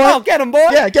 Get him, boy. Oh, get him, boy.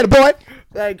 Yeah, get him, boy.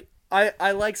 Like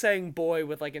I like saying boy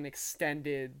with like an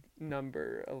extended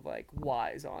number of like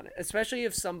Y's on it, especially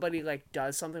if somebody like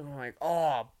does something. I'm like,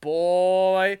 oh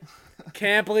boy,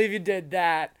 can't believe you did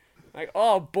that. Like,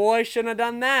 oh boy, shouldn't have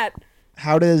done that.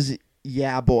 How does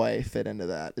yeah boy fit into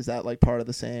that? Is that like part of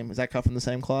the same? Is that cut from the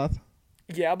same cloth?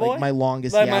 Yeah boy. Like my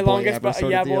longest like yeah my boy longest ever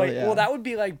sort of deal? boy. Yeah. Well, that would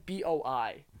be like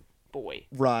BOI, boy.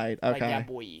 Right. Okay. Like yeah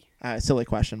boy. Silly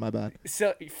question. My bad.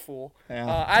 Silly fool.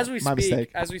 Yeah. As we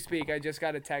speak, I just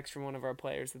got a text from one of our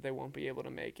players that they won't be able to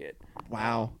make it.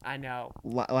 Wow. I know.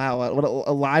 Wow. What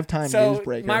a lifetime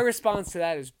newsbreaker. My response to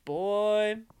that is,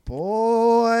 boy,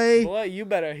 you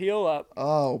better heal up.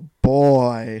 Oh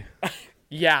boy.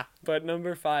 Yeah, but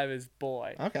number 5 is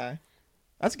boy. Okay.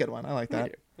 That's a good one. I like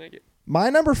that. Thank you. My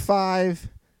number 5,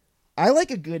 I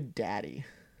like a good daddy.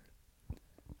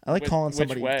 I like calling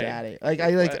somebody daddy.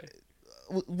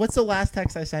 What's the last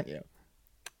text I sent you?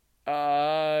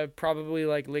 Probably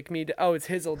like lick me. Oh, it's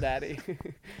his old daddy.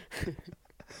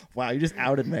 Wow, you just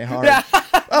outed me hard.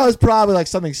 Oh, it's probably like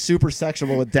something super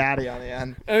sexual with daddy on the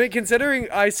end. I mean, considering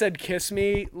I said kiss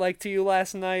me like to you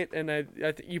last night, and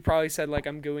you probably said like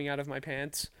I'm gooing out of my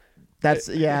pants. I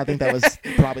think that was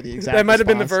probably the exact That might have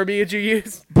been the response. verbiage you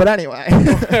used. But anyway.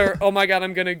 Or, oh my God,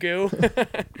 I'm gonna goo.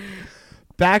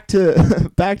 Back to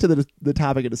the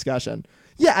topic of discussion.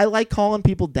 Yeah, I like calling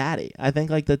people daddy. I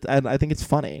think like that. I think it's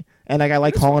funny, and like I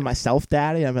like calling myself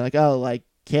daddy. I'm like, oh, like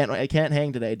I can't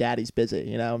hang today. Daddy's busy,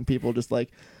 you know. And people just like,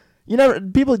 you never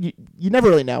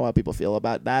really know how people feel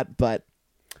about that, but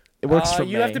it works for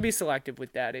me. You have to be selective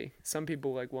with daddy. Some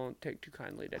people like won't take too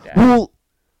kindly to daddy. Well,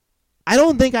 I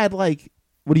don't think I'd like.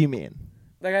 What do you mean?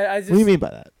 Like I just. What do you mean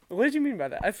by that? What did you mean by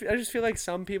that? I just feel like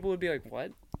some people would be like,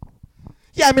 what?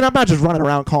 Yeah, I mean, I'm not just running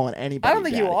around calling anybody. I don't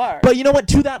think daddy. you are. But you know what?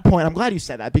 To that point, I'm glad you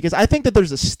said that because I think that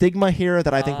there's a stigma here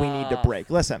that I think we need to break.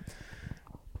 Listen,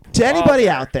 to anybody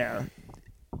out there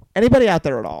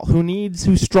at all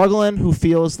who's struggling, who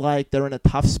feels like they're in a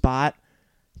tough spot,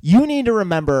 you need to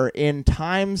remember in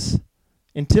difficult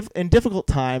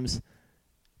times,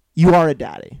 you are a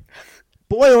daddy.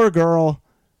 Boy or girl,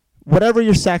 whatever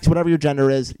your sex, whatever your gender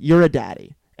is, you're a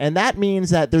daddy. And that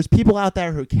means that there's people out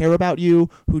there who care about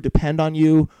you, who depend on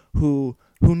you, who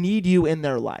need you in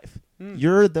their life.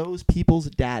 You're those people's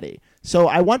daddy. So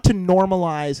I want to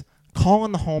normalize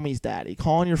calling the homies daddy,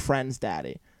 calling your friends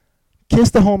daddy. Kiss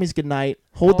the homies goodnight,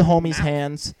 hold the homies'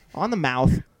 hands on the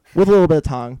mouth with a little bit of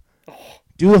tongue,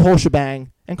 do the whole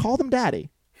shebang, and call them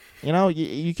daddy. You know,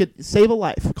 you could save a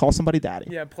life. Call somebody daddy.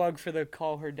 Yeah, plug for the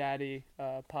Call Her Daddy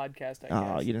podcast, I guess.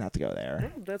 Oh, you didn't have to go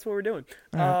there. Well, that's what we're doing.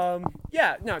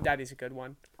 Yeah, no, daddy's a good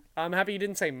one. I'm happy you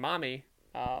didn't say mommy.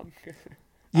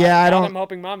 Yeah, I'm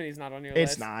hoping mommy's not on your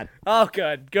list. It's not. Oh,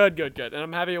 good. And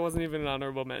I'm happy it wasn't even an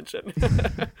honorable mention.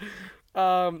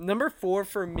 Number 4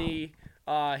 for me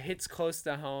hits close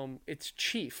to home. It's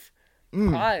Chief.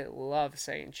 I love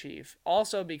saying Chief.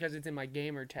 Also because it's in my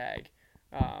gamer tag.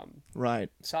 Right.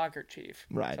 Soccer Chief.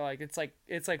 Right. So like it's like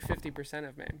 50%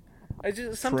 of me. I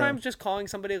just sometimes just calling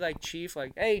somebody like Chief,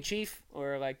 like, hey Chief,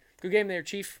 or like, good game there,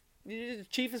 Chief.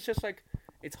 Chief is just like,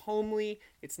 it's homely,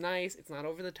 it's nice, it's not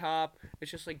over the top,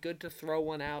 it's just like good to throw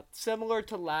one out. Similar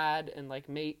to lad and like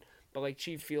mate, but like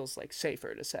Chief feels like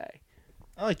safer to say.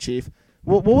 I like Chief.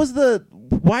 What was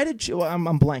why did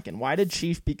I'm blanking. Why did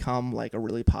Chief become like a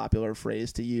really popular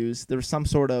phrase to use? There was some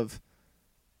sort of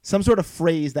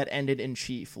phrase that ended in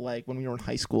Chief, like when we were in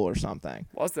high school or something.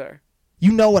 Was there?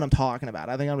 You know what I'm talking about.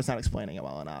 I think I'm just not explaining it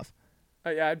well enough.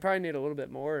 Yeah, I'd probably need a little bit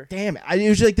more. Damn it. It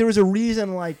was like there was a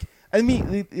reason, like, I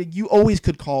mean, you always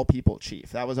could call people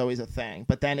Chief. That was always a thing.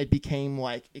 But then it became,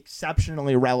 like,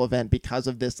 exceptionally relevant because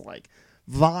of this, like,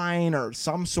 Vine or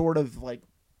some sort of, like,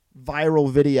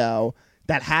 viral video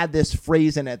that had this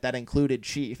phrase in it that included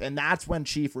Chief. And that's when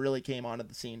Chief really came onto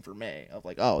the scene for me. Of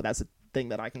like, oh, that's a thing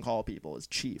that I can call people is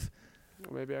Chief.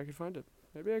 Well, maybe I could find it.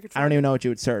 I don't even know what you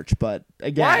would search, but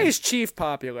again. Why is Chief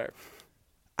popular?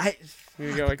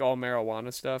 You go like all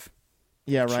marijuana stuff.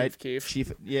 Yeah, right.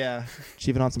 Chief. Yeah.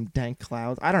 Chiefing on some dank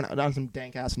clouds. I don't know. On some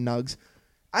dank ass nugs.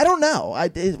 I don't know.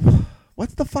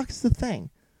 What the fuck is the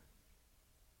thing?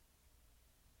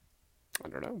 I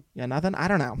don't know. Yeah, nothing. I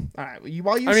don't know. All right.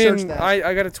 While you search that,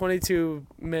 I got a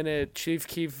 22-minute Chief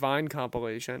Keef Vine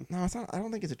compilation. No, it's not. I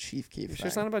don't think it's a Chief Keef thing. It's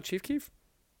just not about Chief Keef.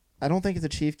 I don't think it's a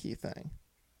Chief Keef thing.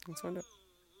 Let's find out.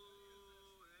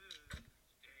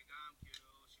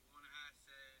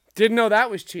 Didn't know that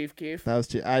was Chief Keef. That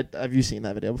was have you seen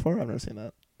that video before? I've never seen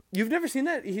that. You've never seen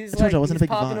that? He's he's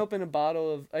popping open a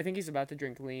bottle of. I think he's about to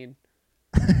drink lean.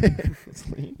 It's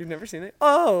lean. You've never seen it?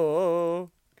 Oh,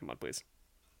 come on, please.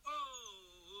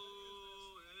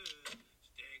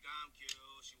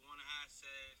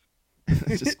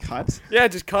 It just cuts. Yeah,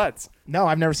 it just cuts. No,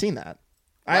 I've never seen that.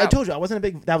 Wow. I told you I wasn't a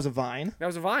big. That was a Vine. That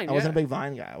was a Vine. I wasn't a big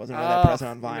Vine guy. I wasn't really that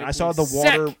present on Vine. I saw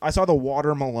the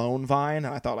Water Malone Vine, and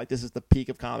I thought like this is the peak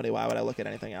of comedy. Why would I look at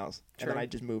anything else? True. And then I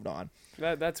just moved on.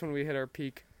 That's when we hit our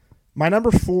peak. My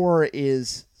number 4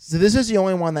 is this is the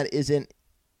only one that isn't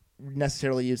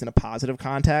necessarily used in a positive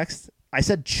context. I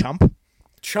said chump.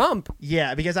 Chump.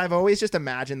 Yeah, because I've always just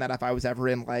imagined that if I was ever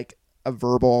in like a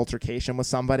verbal altercation with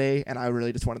somebody and I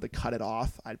really just wanted to cut it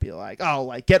off, I'd be like, oh,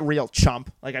 like get real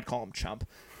chump. Like I'd call him chump.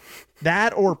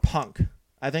 That or punk.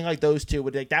 I think like those two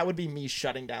would that would be me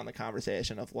shutting down the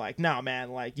conversation of like, no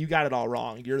man, like you got it all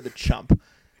wrong. You're the chump.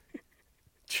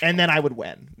 And then I would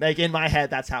win. Like in my head,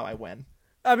 that's how I win.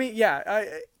 I mean, yeah.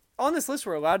 on this list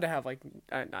we're allowed to have like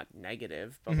not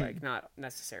negative, but like not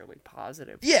necessarily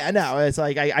positive. Yeah, no, it's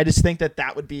like I just think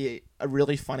that would be a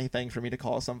really funny thing for me to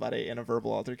call somebody in a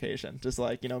verbal altercation. Just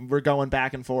like, we're going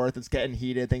back and forth, it's getting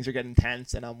heated, things are getting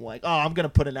tense, and I'm like, oh, I'm gonna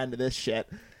put an end to this shit.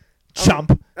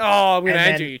 Chump. I'm gonna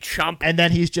enter you, chump. And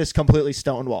then he's just completely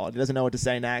stonewalled. He doesn't know what to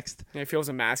say next. He feels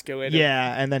emasculated.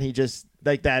 Yeah, and then he just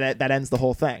like that ends the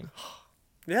whole thing.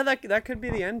 Yeah, that could be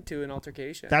the end to an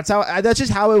altercation. That's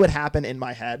just how it would happen in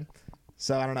my head.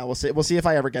 So I don't know. We'll see if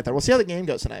I ever get there. We'll see how the game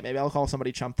goes tonight. Maybe I'll call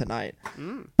somebody chump tonight.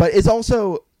 But it's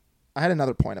also, I had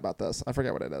another point about this. I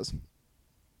forget what it is.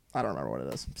 I don't remember what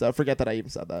it is. So forget that I even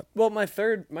said that. Well, my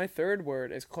third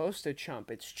word is close to chump.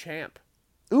 It's champ.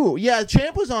 Ooh, yeah,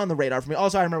 champ was on the radar for me.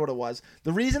 Also, I remember what it was.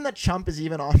 The reason that chump is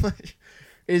even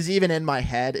in my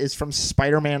head is from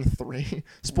Spider-Man 3.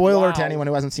 Spoiler to anyone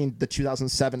who hasn't seen the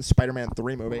 2007 Spider-Man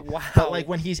 3 movie. Wow. But like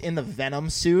when he's in the Venom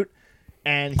suit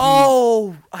and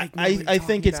I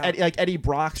think it's Eddie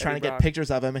Brock's trying to get pictures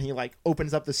of him, and he like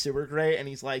opens up the sewer grate and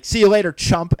he's like, "See you later,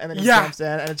 chump," and then he jumps in,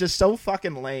 and it's just so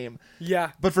fucking lame.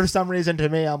 Yeah. But for some reason, to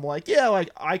me, I'm like, yeah, like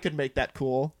I could make that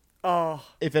cool. Oh.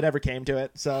 If it ever came to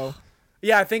it, so.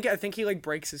 Yeah, I think he like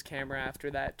breaks his camera after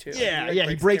that too. Yeah,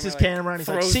 he breaks his camera and he's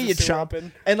like, "See you, chump."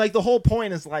 And like the whole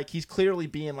point is like he's clearly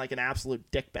being like an absolute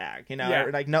dickbag,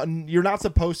 Yeah. Like no, you're not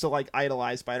supposed to like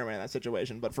idolize Spider-Man in that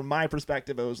situation. But from my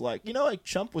perspective, it was like, like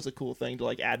chump was a cool thing to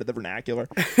like add to the vernacular.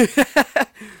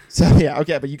 So yeah,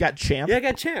 okay, but you got champ. Yeah, I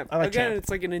got champ. I like Again, champ. It's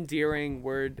like an endearing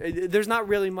word. There's not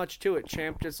really much to it.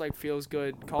 Champ just like feels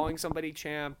good. Calling somebody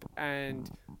champ and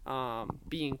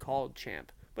being called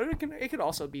champ. But it could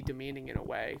also be demeaning in a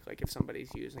way, like if somebody's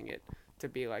using it to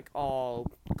be like, "Oh,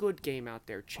 good game out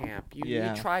there, champ.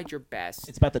 You tried your best."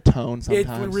 It's about the tone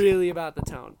sometimes. It's really about the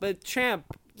tone. But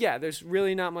champ, yeah, there's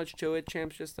really not much to it.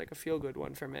 Champ's just like a feel-good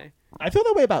one for me. I feel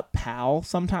that way about pal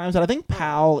sometimes, and I think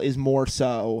pal is more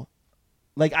so.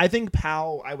 Like, I think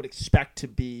pal I would expect to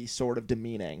be sort of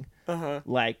demeaning.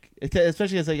 Like,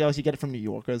 especially as like, you get it from New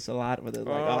Yorkers a lot, where they're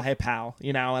like, "Oh, hey, pal,"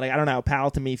 and like, I don't know, pal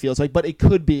to me feels like, but it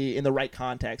could be in the right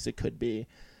context, it could be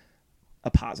a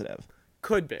positive.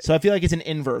 Could be. So I feel like it's an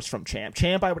inverse from champ.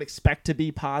 Champ I would expect to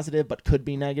be positive, but could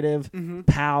be negative.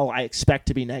 Pal I expect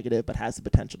to be negative, but has the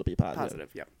potential to be positive. Positive,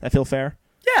 yeah. That feel fair?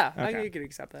 Yeah, Okay. I could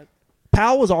accept that.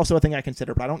 Pal was also a thing I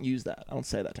considered, but I don't use that. I don't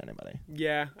say that to anybody.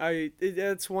 Yeah,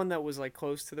 it's one that was like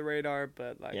close to the radar,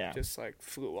 but like just like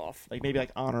flew off. Like maybe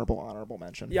like honorable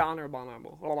mention. Yeah, honorable.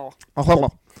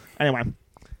 Anyway,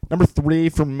 number 3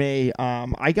 for me,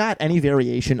 I got any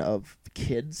variation of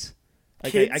kids.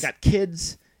 Like I got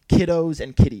kids, kiddos,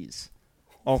 and kitties.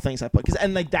 All things I put,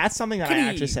 and like that's something that I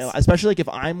actually say, especially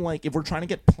like if we're trying to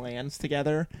get plans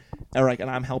together, or like and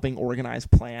I'm helping organize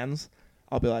plans.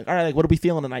 I'll be like, all right, like, what are we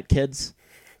feeling tonight, kids?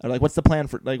 Or like, what's the plan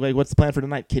for what's the plan for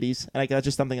tonight, kiddies? And like, that's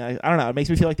just something I don't know. It makes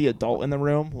me feel like the adult in the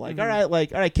room. Like, all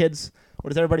right, kids, what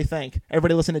does everybody think?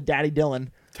 Everybody listen to Daddy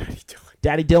Dylan.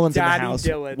 Daddy Dylan's in the house.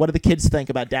 Dylan. What do the kids think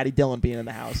about Daddy Dylan being in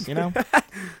the house?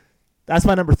 That's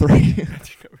my number 3.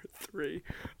 That's your number 3.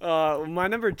 My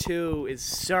number 2 is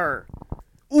sir.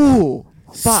 Ooh,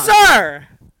 fuck.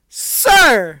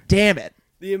 Sir. Damn it.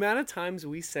 The amount of times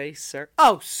we say sir.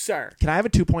 Oh, sir. Can I have a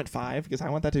 2.5? Because I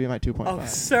want that to be my 2.5. Oh,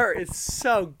 sir is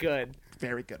so good.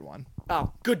 Very good one.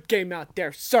 Oh, good game out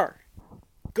there, sir.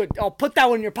 Good. Oh, put that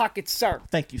one in your pocket, sir.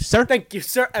 Thank you, sir. Thank you,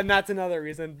 sir. And that's another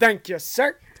reason. Thank you,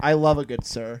 sir. I love a good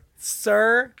sir.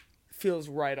 Sir feels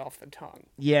right off the tongue.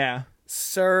 Yeah.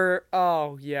 Sir,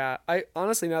 oh yeah. I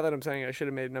honestly, now that I'm saying, I should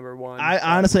have made number 1.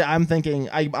 Honestly, I'm thinking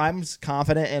I'm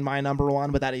confident in my number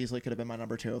 1, but that easily could have been my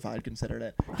number 2 if I had considered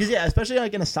it. Because especially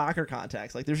like in a soccer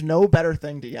context, like there's no better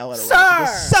thing to yell at a ref.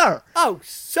 Sir. Oh,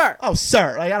 sir. Oh,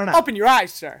 sir. Like I don't know. Open your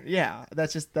eyes, sir. Yeah,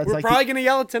 that's We're like probably gonna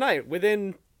yell it tonight.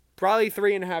 Within probably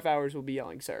 3.5 hours, we'll be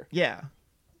yelling, sir. Yeah.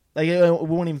 Like we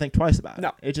won't even think twice about it.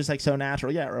 No. It's just like so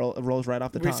natural. Yeah, it rolls right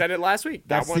off the tongue. We said it last week.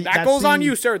 That That's goes on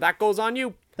you, sir. That goes on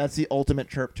you. That's the ultimate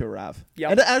chirp to a ref.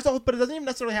 Yep. But it doesn't even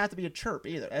necessarily have to be a chirp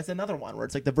either. That's another one where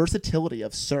it's like the versatility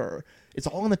of sir. It's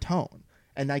all in the tone.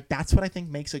 And like that's what I think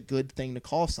makes a good thing to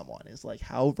call someone is like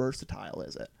how versatile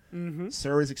is it? Mm-hmm.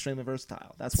 Sir is extremely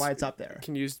versatile. That's why it's up there.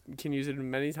 Can use it in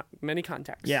many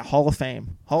contexts. Yeah, Hall of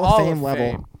Fame. Hall of Fame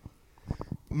level.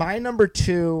 My number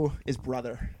 2 is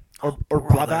brother. Or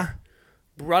brother.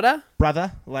 Brother?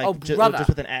 Like brother. just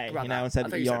with an A, brother. instead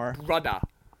of ER. Brother.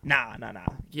 Nah.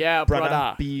 Yeah,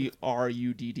 brother.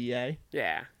 BRUDDA.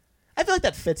 Yeah. I feel like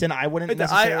that fits in. I wouldn't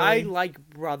necessarily. I like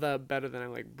brother better than I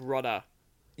like brother.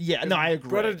 Yeah, no, I agree.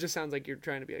 Brother just sounds like you're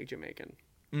trying to be like Jamaican.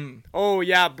 Oh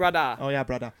yeah, brother.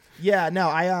 Yeah, no,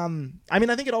 I mean,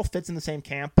 I think it all fits in the same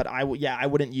camp, but I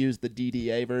wouldn't use the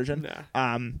DDA version.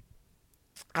 Nah.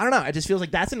 I don't know. It just feels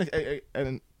like that's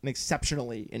an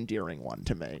exceptionally endearing one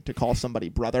to me, to call somebody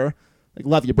brother. Like,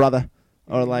 love you, brother.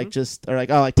 Or like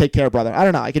oh, like, take care, brother. I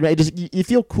don't know. You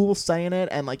feel cool saying it,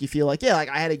 and like you feel like, yeah, like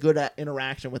I had a good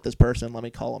interaction with this person. Let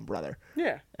me call him brother.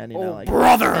 Yeah. And like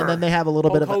brother. And then they have a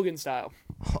little bit of Hogan style.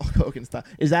 Hulk Hogan style.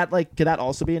 Is that like? Could that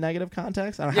also be a negative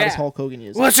context? I don't know. How does Hulk Hogan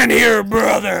use it? Listen here,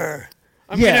 brother.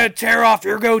 I'm gonna tear off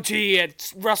your goatee at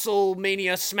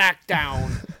WrestleMania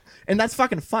SmackDown. And that's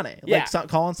fucking funny. Yeah. Like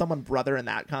calling someone brother in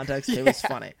that context, it was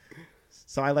funny.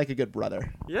 So I like a good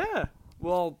brother. Yeah.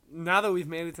 Well, now that we've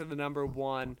made it to the number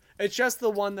one, it's just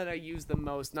the one that I use the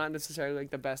most, not necessarily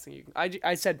like the best thing you can.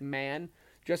 I said man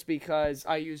just because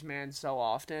I use man so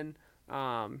often.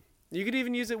 You could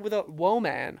even use it with a whoa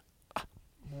man.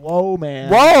 Whoa man.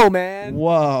 Whoa man.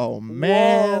 Whoa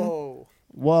man. Whoa.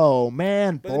 Whoa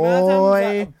man. But the amount of times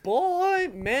Boy. like,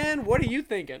 boy man, what are you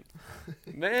thinking?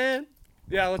 Man.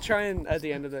 Yeah, let's try and at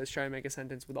the end of this try and make a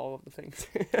sentence with all of the things.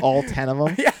 All 10 of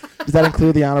them? Yeah. Does that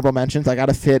include the honorable mentions? I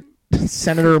gotta fit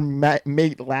Senator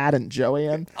Mate Ladd and Joey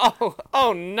in.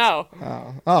 Oh no.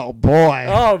 Oh boy.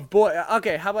 Oh boy.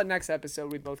 Okay, how about next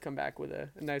episode we both come back with a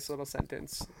nice little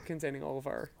sentence containing all of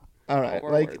our All right.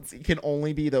 our Like words. it can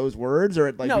only be those words,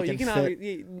 or like no, we you can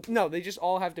fit... no, they just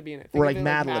all have to be in it. Or Think like of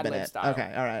Mad Mad Lib in Lib it. style.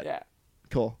 Okay. All right. Yeah.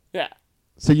 Cool. Yeah.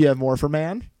 So you have more for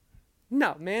man?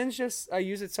 No, man's just I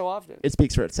use it so often. It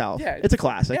speaks for itself. Yeah, It's a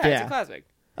classic. Yeah. It's a classic.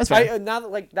 That's right. Now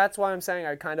that that's why I'm saying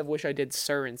I kind of wish I did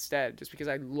sir instead, just because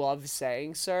I love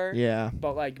saying sir. Yeah.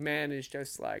 But like man is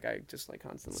just like I just like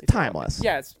constantly. It's timeless.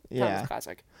 Yeah, it's Yeah. timeless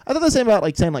classic. I thought the same about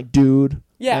like saying like dude.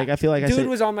 Yeah. Like I feel like dude I say,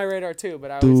 was on my radar too,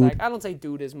 but I was Dude. like I don't say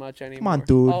dude as much anymore. come on,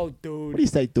 dude. Oh What do dude. you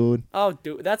say, dude? Oh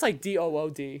dude. That's like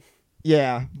DOOD.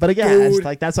 Yeah, but again, it's Dude.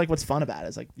 like that's like what's fun about it.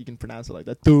 It's like you can pronounce it like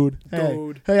that, dude. Hey,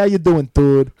 Dude. hey, how you doing,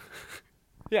 dude?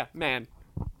 Yeah, man.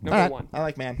 All Number right, one. I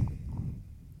like man.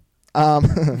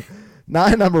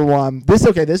 Not number one. This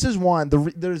is one.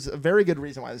 There's a very good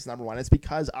reason why this is number one. It's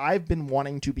because I've been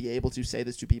wanting to be able to say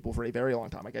this to people for a very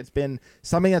long time. Like it's been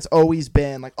something that's always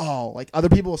been like, oh, like other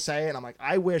people will say it, and I'm like,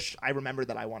 I wish I remembered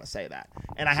that I want to say that,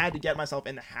 and I had to get myself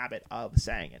in the habit of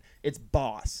saying it. It's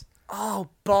boss. Oh,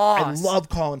 boss. I love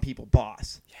calling people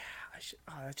boss.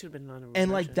 that should have been another one.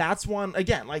 And like that's one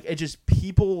again, like it just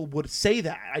people would say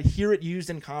that. I'd hear it used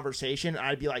in conversation and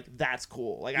I'd be like, that's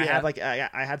cool. Like I had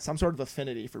I had some sort of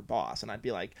affinity for boss, and I'd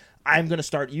be like, I'm gonna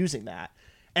start using that.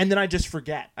 And then I'd just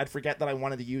forget. I'd forget that I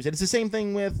wanted to use it. It's the same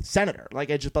thing with senator. Like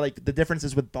but like the difference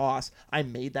is with boss, I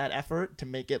made that effort to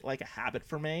make it like a habit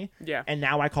for me. Yeah. And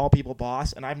now I call people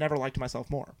boss, and I've never liked myself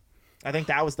more. I think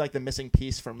that was like the missing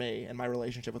piece for me in my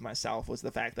relationship with myself, was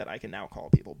the fact that I can now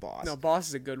call people boss. No, boss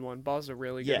is a good one. Boss is a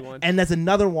really good one. And that's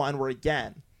another one where,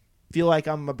 again, feel like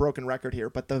I'm a broken record here,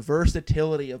 but the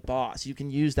versatility of boss, you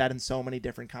can use that in so many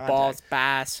different contexts. Boss,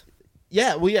 bass.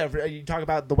 Yeah, well, yeah, you talk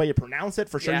about the way you pronounce it,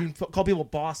 for sure. Yeah. You can call people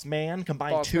boss man,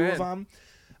 combine Boss two man. of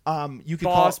them. You could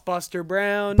Boss call Buster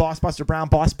Brown. Boss Buster Brown,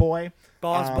 boss boy.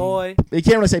 Boss boy. You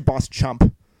can't really say boss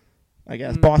chump, I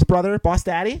guess. Boss brother, boss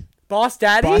daddy. Boss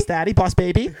daddy. Boss daddy, boss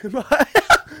baby.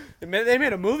 They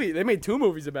made a movie. They made 2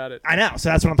 movies about it. I know, so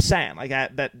that's what I'm saying. Like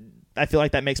I feel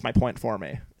like that makes my point for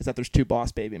me, is that there's 2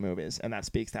 Boss Baby movies, and that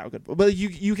speaks to how good. But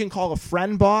you can call a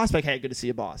friend boss, like, hey, good to see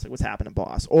you, boss. Like, what's happening,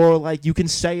 boss? Or like you can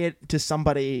say it to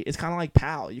somebody. It's kind of like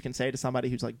pal. You can say it to somebody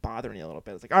who's like bothering you a little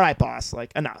bit. It's like, all right, boss.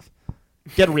 Like, enough.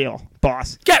 Get real,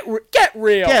 boss. Get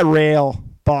real. Get real,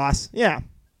 boss. Yeah,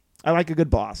 I like a good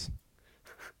boss.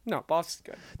 No, boss is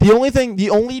good. The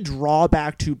only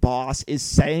drawback to boss is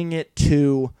saying it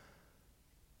to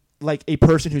like a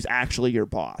person who's actually your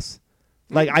boss.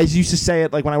 Like I used to say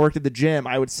it, like when I worked at the gym,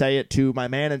 I would say it to my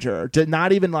manager,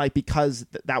 not even like because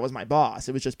that was my boss.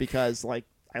 It was just because like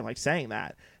I liked saying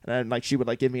that. And then like she would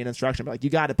like give me an instruction, be like,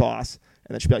 you got it, boss.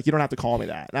 And then she'd be like, you don't have to call me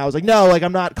that. And I was like, no, like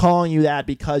I'm not calling you that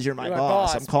because you're my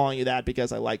boss. I'm calling you that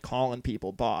because I like calling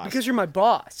people boss. Because you're my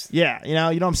boss. Yeah, you know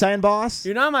what I'm saying, boss?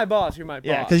 You're not my boss. You're my boss.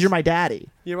 Yeah, because you're my daddy.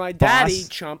 You're my boss. daddy,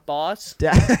 chump boss.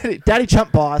 Daddy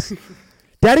chump boss.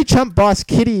 Daddy chump boss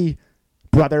kitty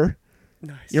brother.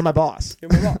 Nice. You're my boss.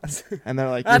 You're my boss. And they're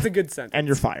like, That's a good sentence. and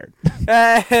you're fired.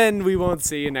 And we won't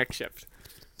see you next shift.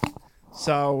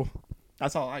 So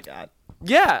that's all I got.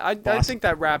 Yeah, I think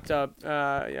that wrapped up.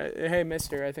 Hey,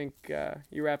 mister, I think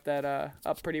you wrapped that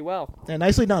up pretty well. Yeah,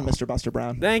 nicely done, Mr. Buster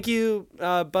Brown. Thank you.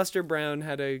 Buster Brown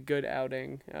had a good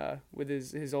outing with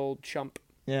his old chump.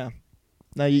 Yeah.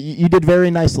 No, you did very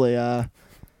nicely,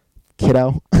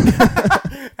 kiddo.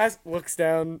 As looks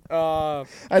down.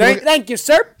 Thank you,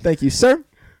 sir. Thank you, sir.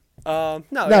 No,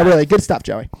 really, good stuff,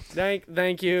 Joey.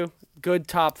 Thank you. Good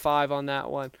top 5 on that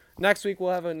one. Next week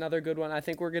we'll have another good one. I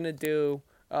think we're gonna do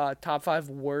top 5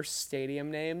 worst stadium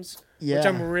names, Yeah. which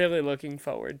I'm really looking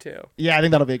forward to. Yeah, I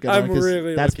think that'll be a good I'm one. 'Cause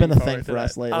really that's been a looking thing forward for to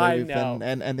us that. lately. I We've know.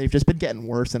 been, and they've just been getting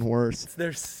worse and worse.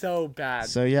 They're so bad.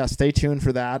 So yeah, stay tuned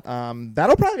for that.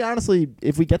 That'll probably honestly,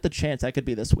 if we get the chance, that could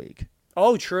be this week.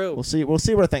 Oh, true. We'll see. We'll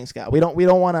see where things go. We don't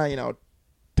want to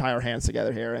tie our hands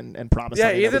together here and promise. Yeah,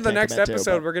 something that either we the can't next commit to,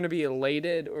 episode but we're gonna be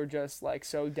elated or just like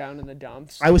so down in the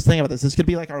dumps. I was thinking about this. This could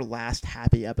be like our last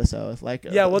happy episode. Like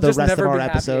Yeah, we'll the just rest never of our be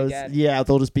happy episodes. again. Yeah,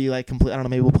 they'll just be like complete. I don't know.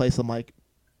 Maybe we'll play some like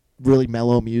really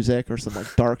mellow music or some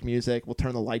like dark music. We'll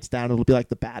turn the lights down. It'll be like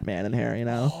the Batman in here,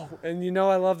 Oh, and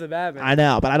I love the Batman. I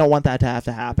know, but I don't want that to have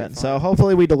to happen. So fine.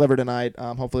 hopefully we deliver tonight.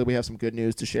 Hopefully we have some good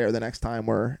news to share the next time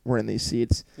we're in these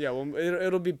seats. Yeah, well,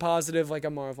 it'll be positive like a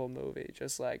Marvel movie,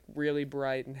 just like really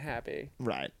bright and happy.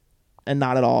 Right. And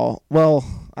not at all. Well,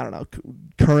 I don't know.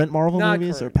 Current Marvel Not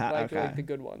movies current, or Pat? like, Okay. like the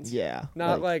good ones. Yeah.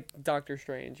 Not like Doctor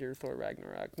Strange or Thor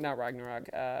Ragnarok. Not Ragnarok.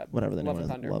 Whatever the Love name and is.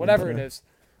 Thunder. Love and Whatever Thunder. it is.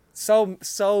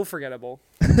 So forgettable.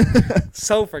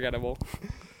 So forgettable.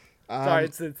 Sorry,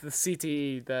 it's the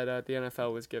CTE that the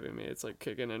NFL was giving me. It's like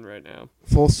kicking in right now.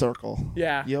 Full circle.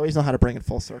 Yeah. You always know how to bring it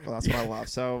full circle. That's what I love.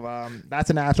 So that's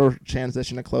a natural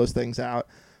transition to close things out.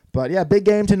 But yeah, big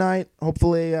game tonight.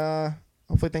 Hopefully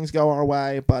things go our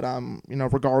way. But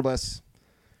regardless,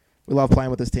 we love playing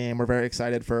with this team. We're very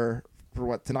excited for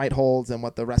what tonight holds and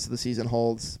what the rest of the season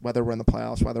holds, whether we're in the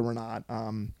playoffs, whether we're not.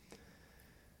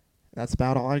 That's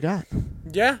about all I got.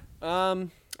 Yeah.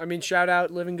 Shout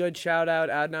out Living Good. Shout out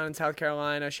Adnan in South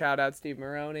Carolina. Shout out Steve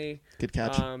Maroney. Good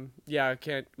catch. Yeah,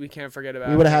 we can't forget about.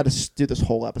 We would have him. had to do this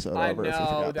whole episode I over if we know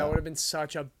forgot that would have been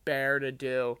such a bear to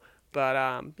do.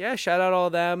 But yeah, shout out all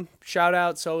of them. Shout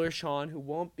out Solar Sean,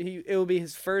 who it will be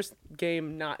his first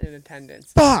game not in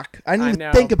attendance. Fuck! I didn't know.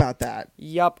 even think about that.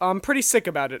 Yup, I'm pretty sick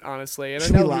about it, honestly. And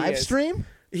Should I we know he live is. stream?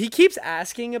 He keeps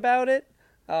asking about it,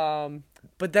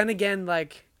 but then again,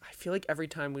 like I feel like every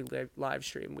time we live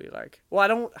stream, we like.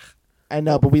 Well, I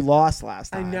know, but we lost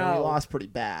last I time. know. We lost pretty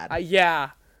bad. Yeah,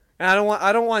 and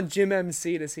I don't want Jim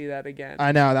MC to see that again.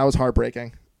 I know, that was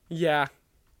heartbreaking. Yeah.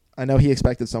 I know he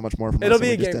expected so much more from It'll us. be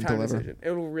a and we just game didn't time deliver. decision.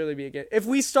 It will really be a game. If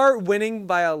we start winning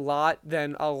by a lot,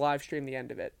 then I'll live stream the end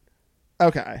of it.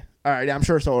 Okay. All right. Yeah, I'm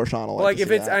sure Solar Sean will Like to if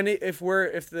see it's that.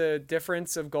 if the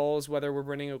difference of goals, whether we're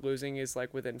winning or losing, is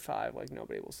like within 5, like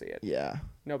nobody will see it. Yeah.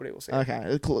 Nobody will see it.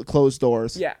 Okay. Closed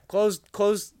doors. Yeah, closed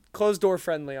door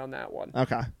friendly on that one.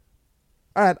 Okay.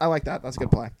 All right. I like that. That's a good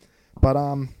play. But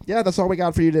yeah, that's all we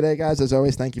got for you today, guys. As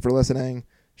always, thank you for listening.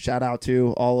 Shout out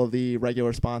to all of the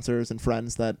regular sponsors and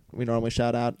friends that we normally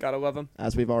shout out, Gotta love them.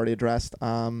 as we've already addressed.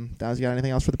 Daz, you got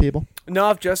anything else for the people? No,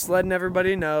 I'm just letting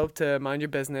everybody know to mind your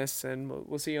business, and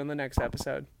we'll see you on the next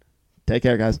episode. Take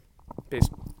care, guys. Peace.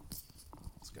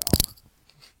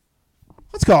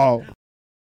 Let's go.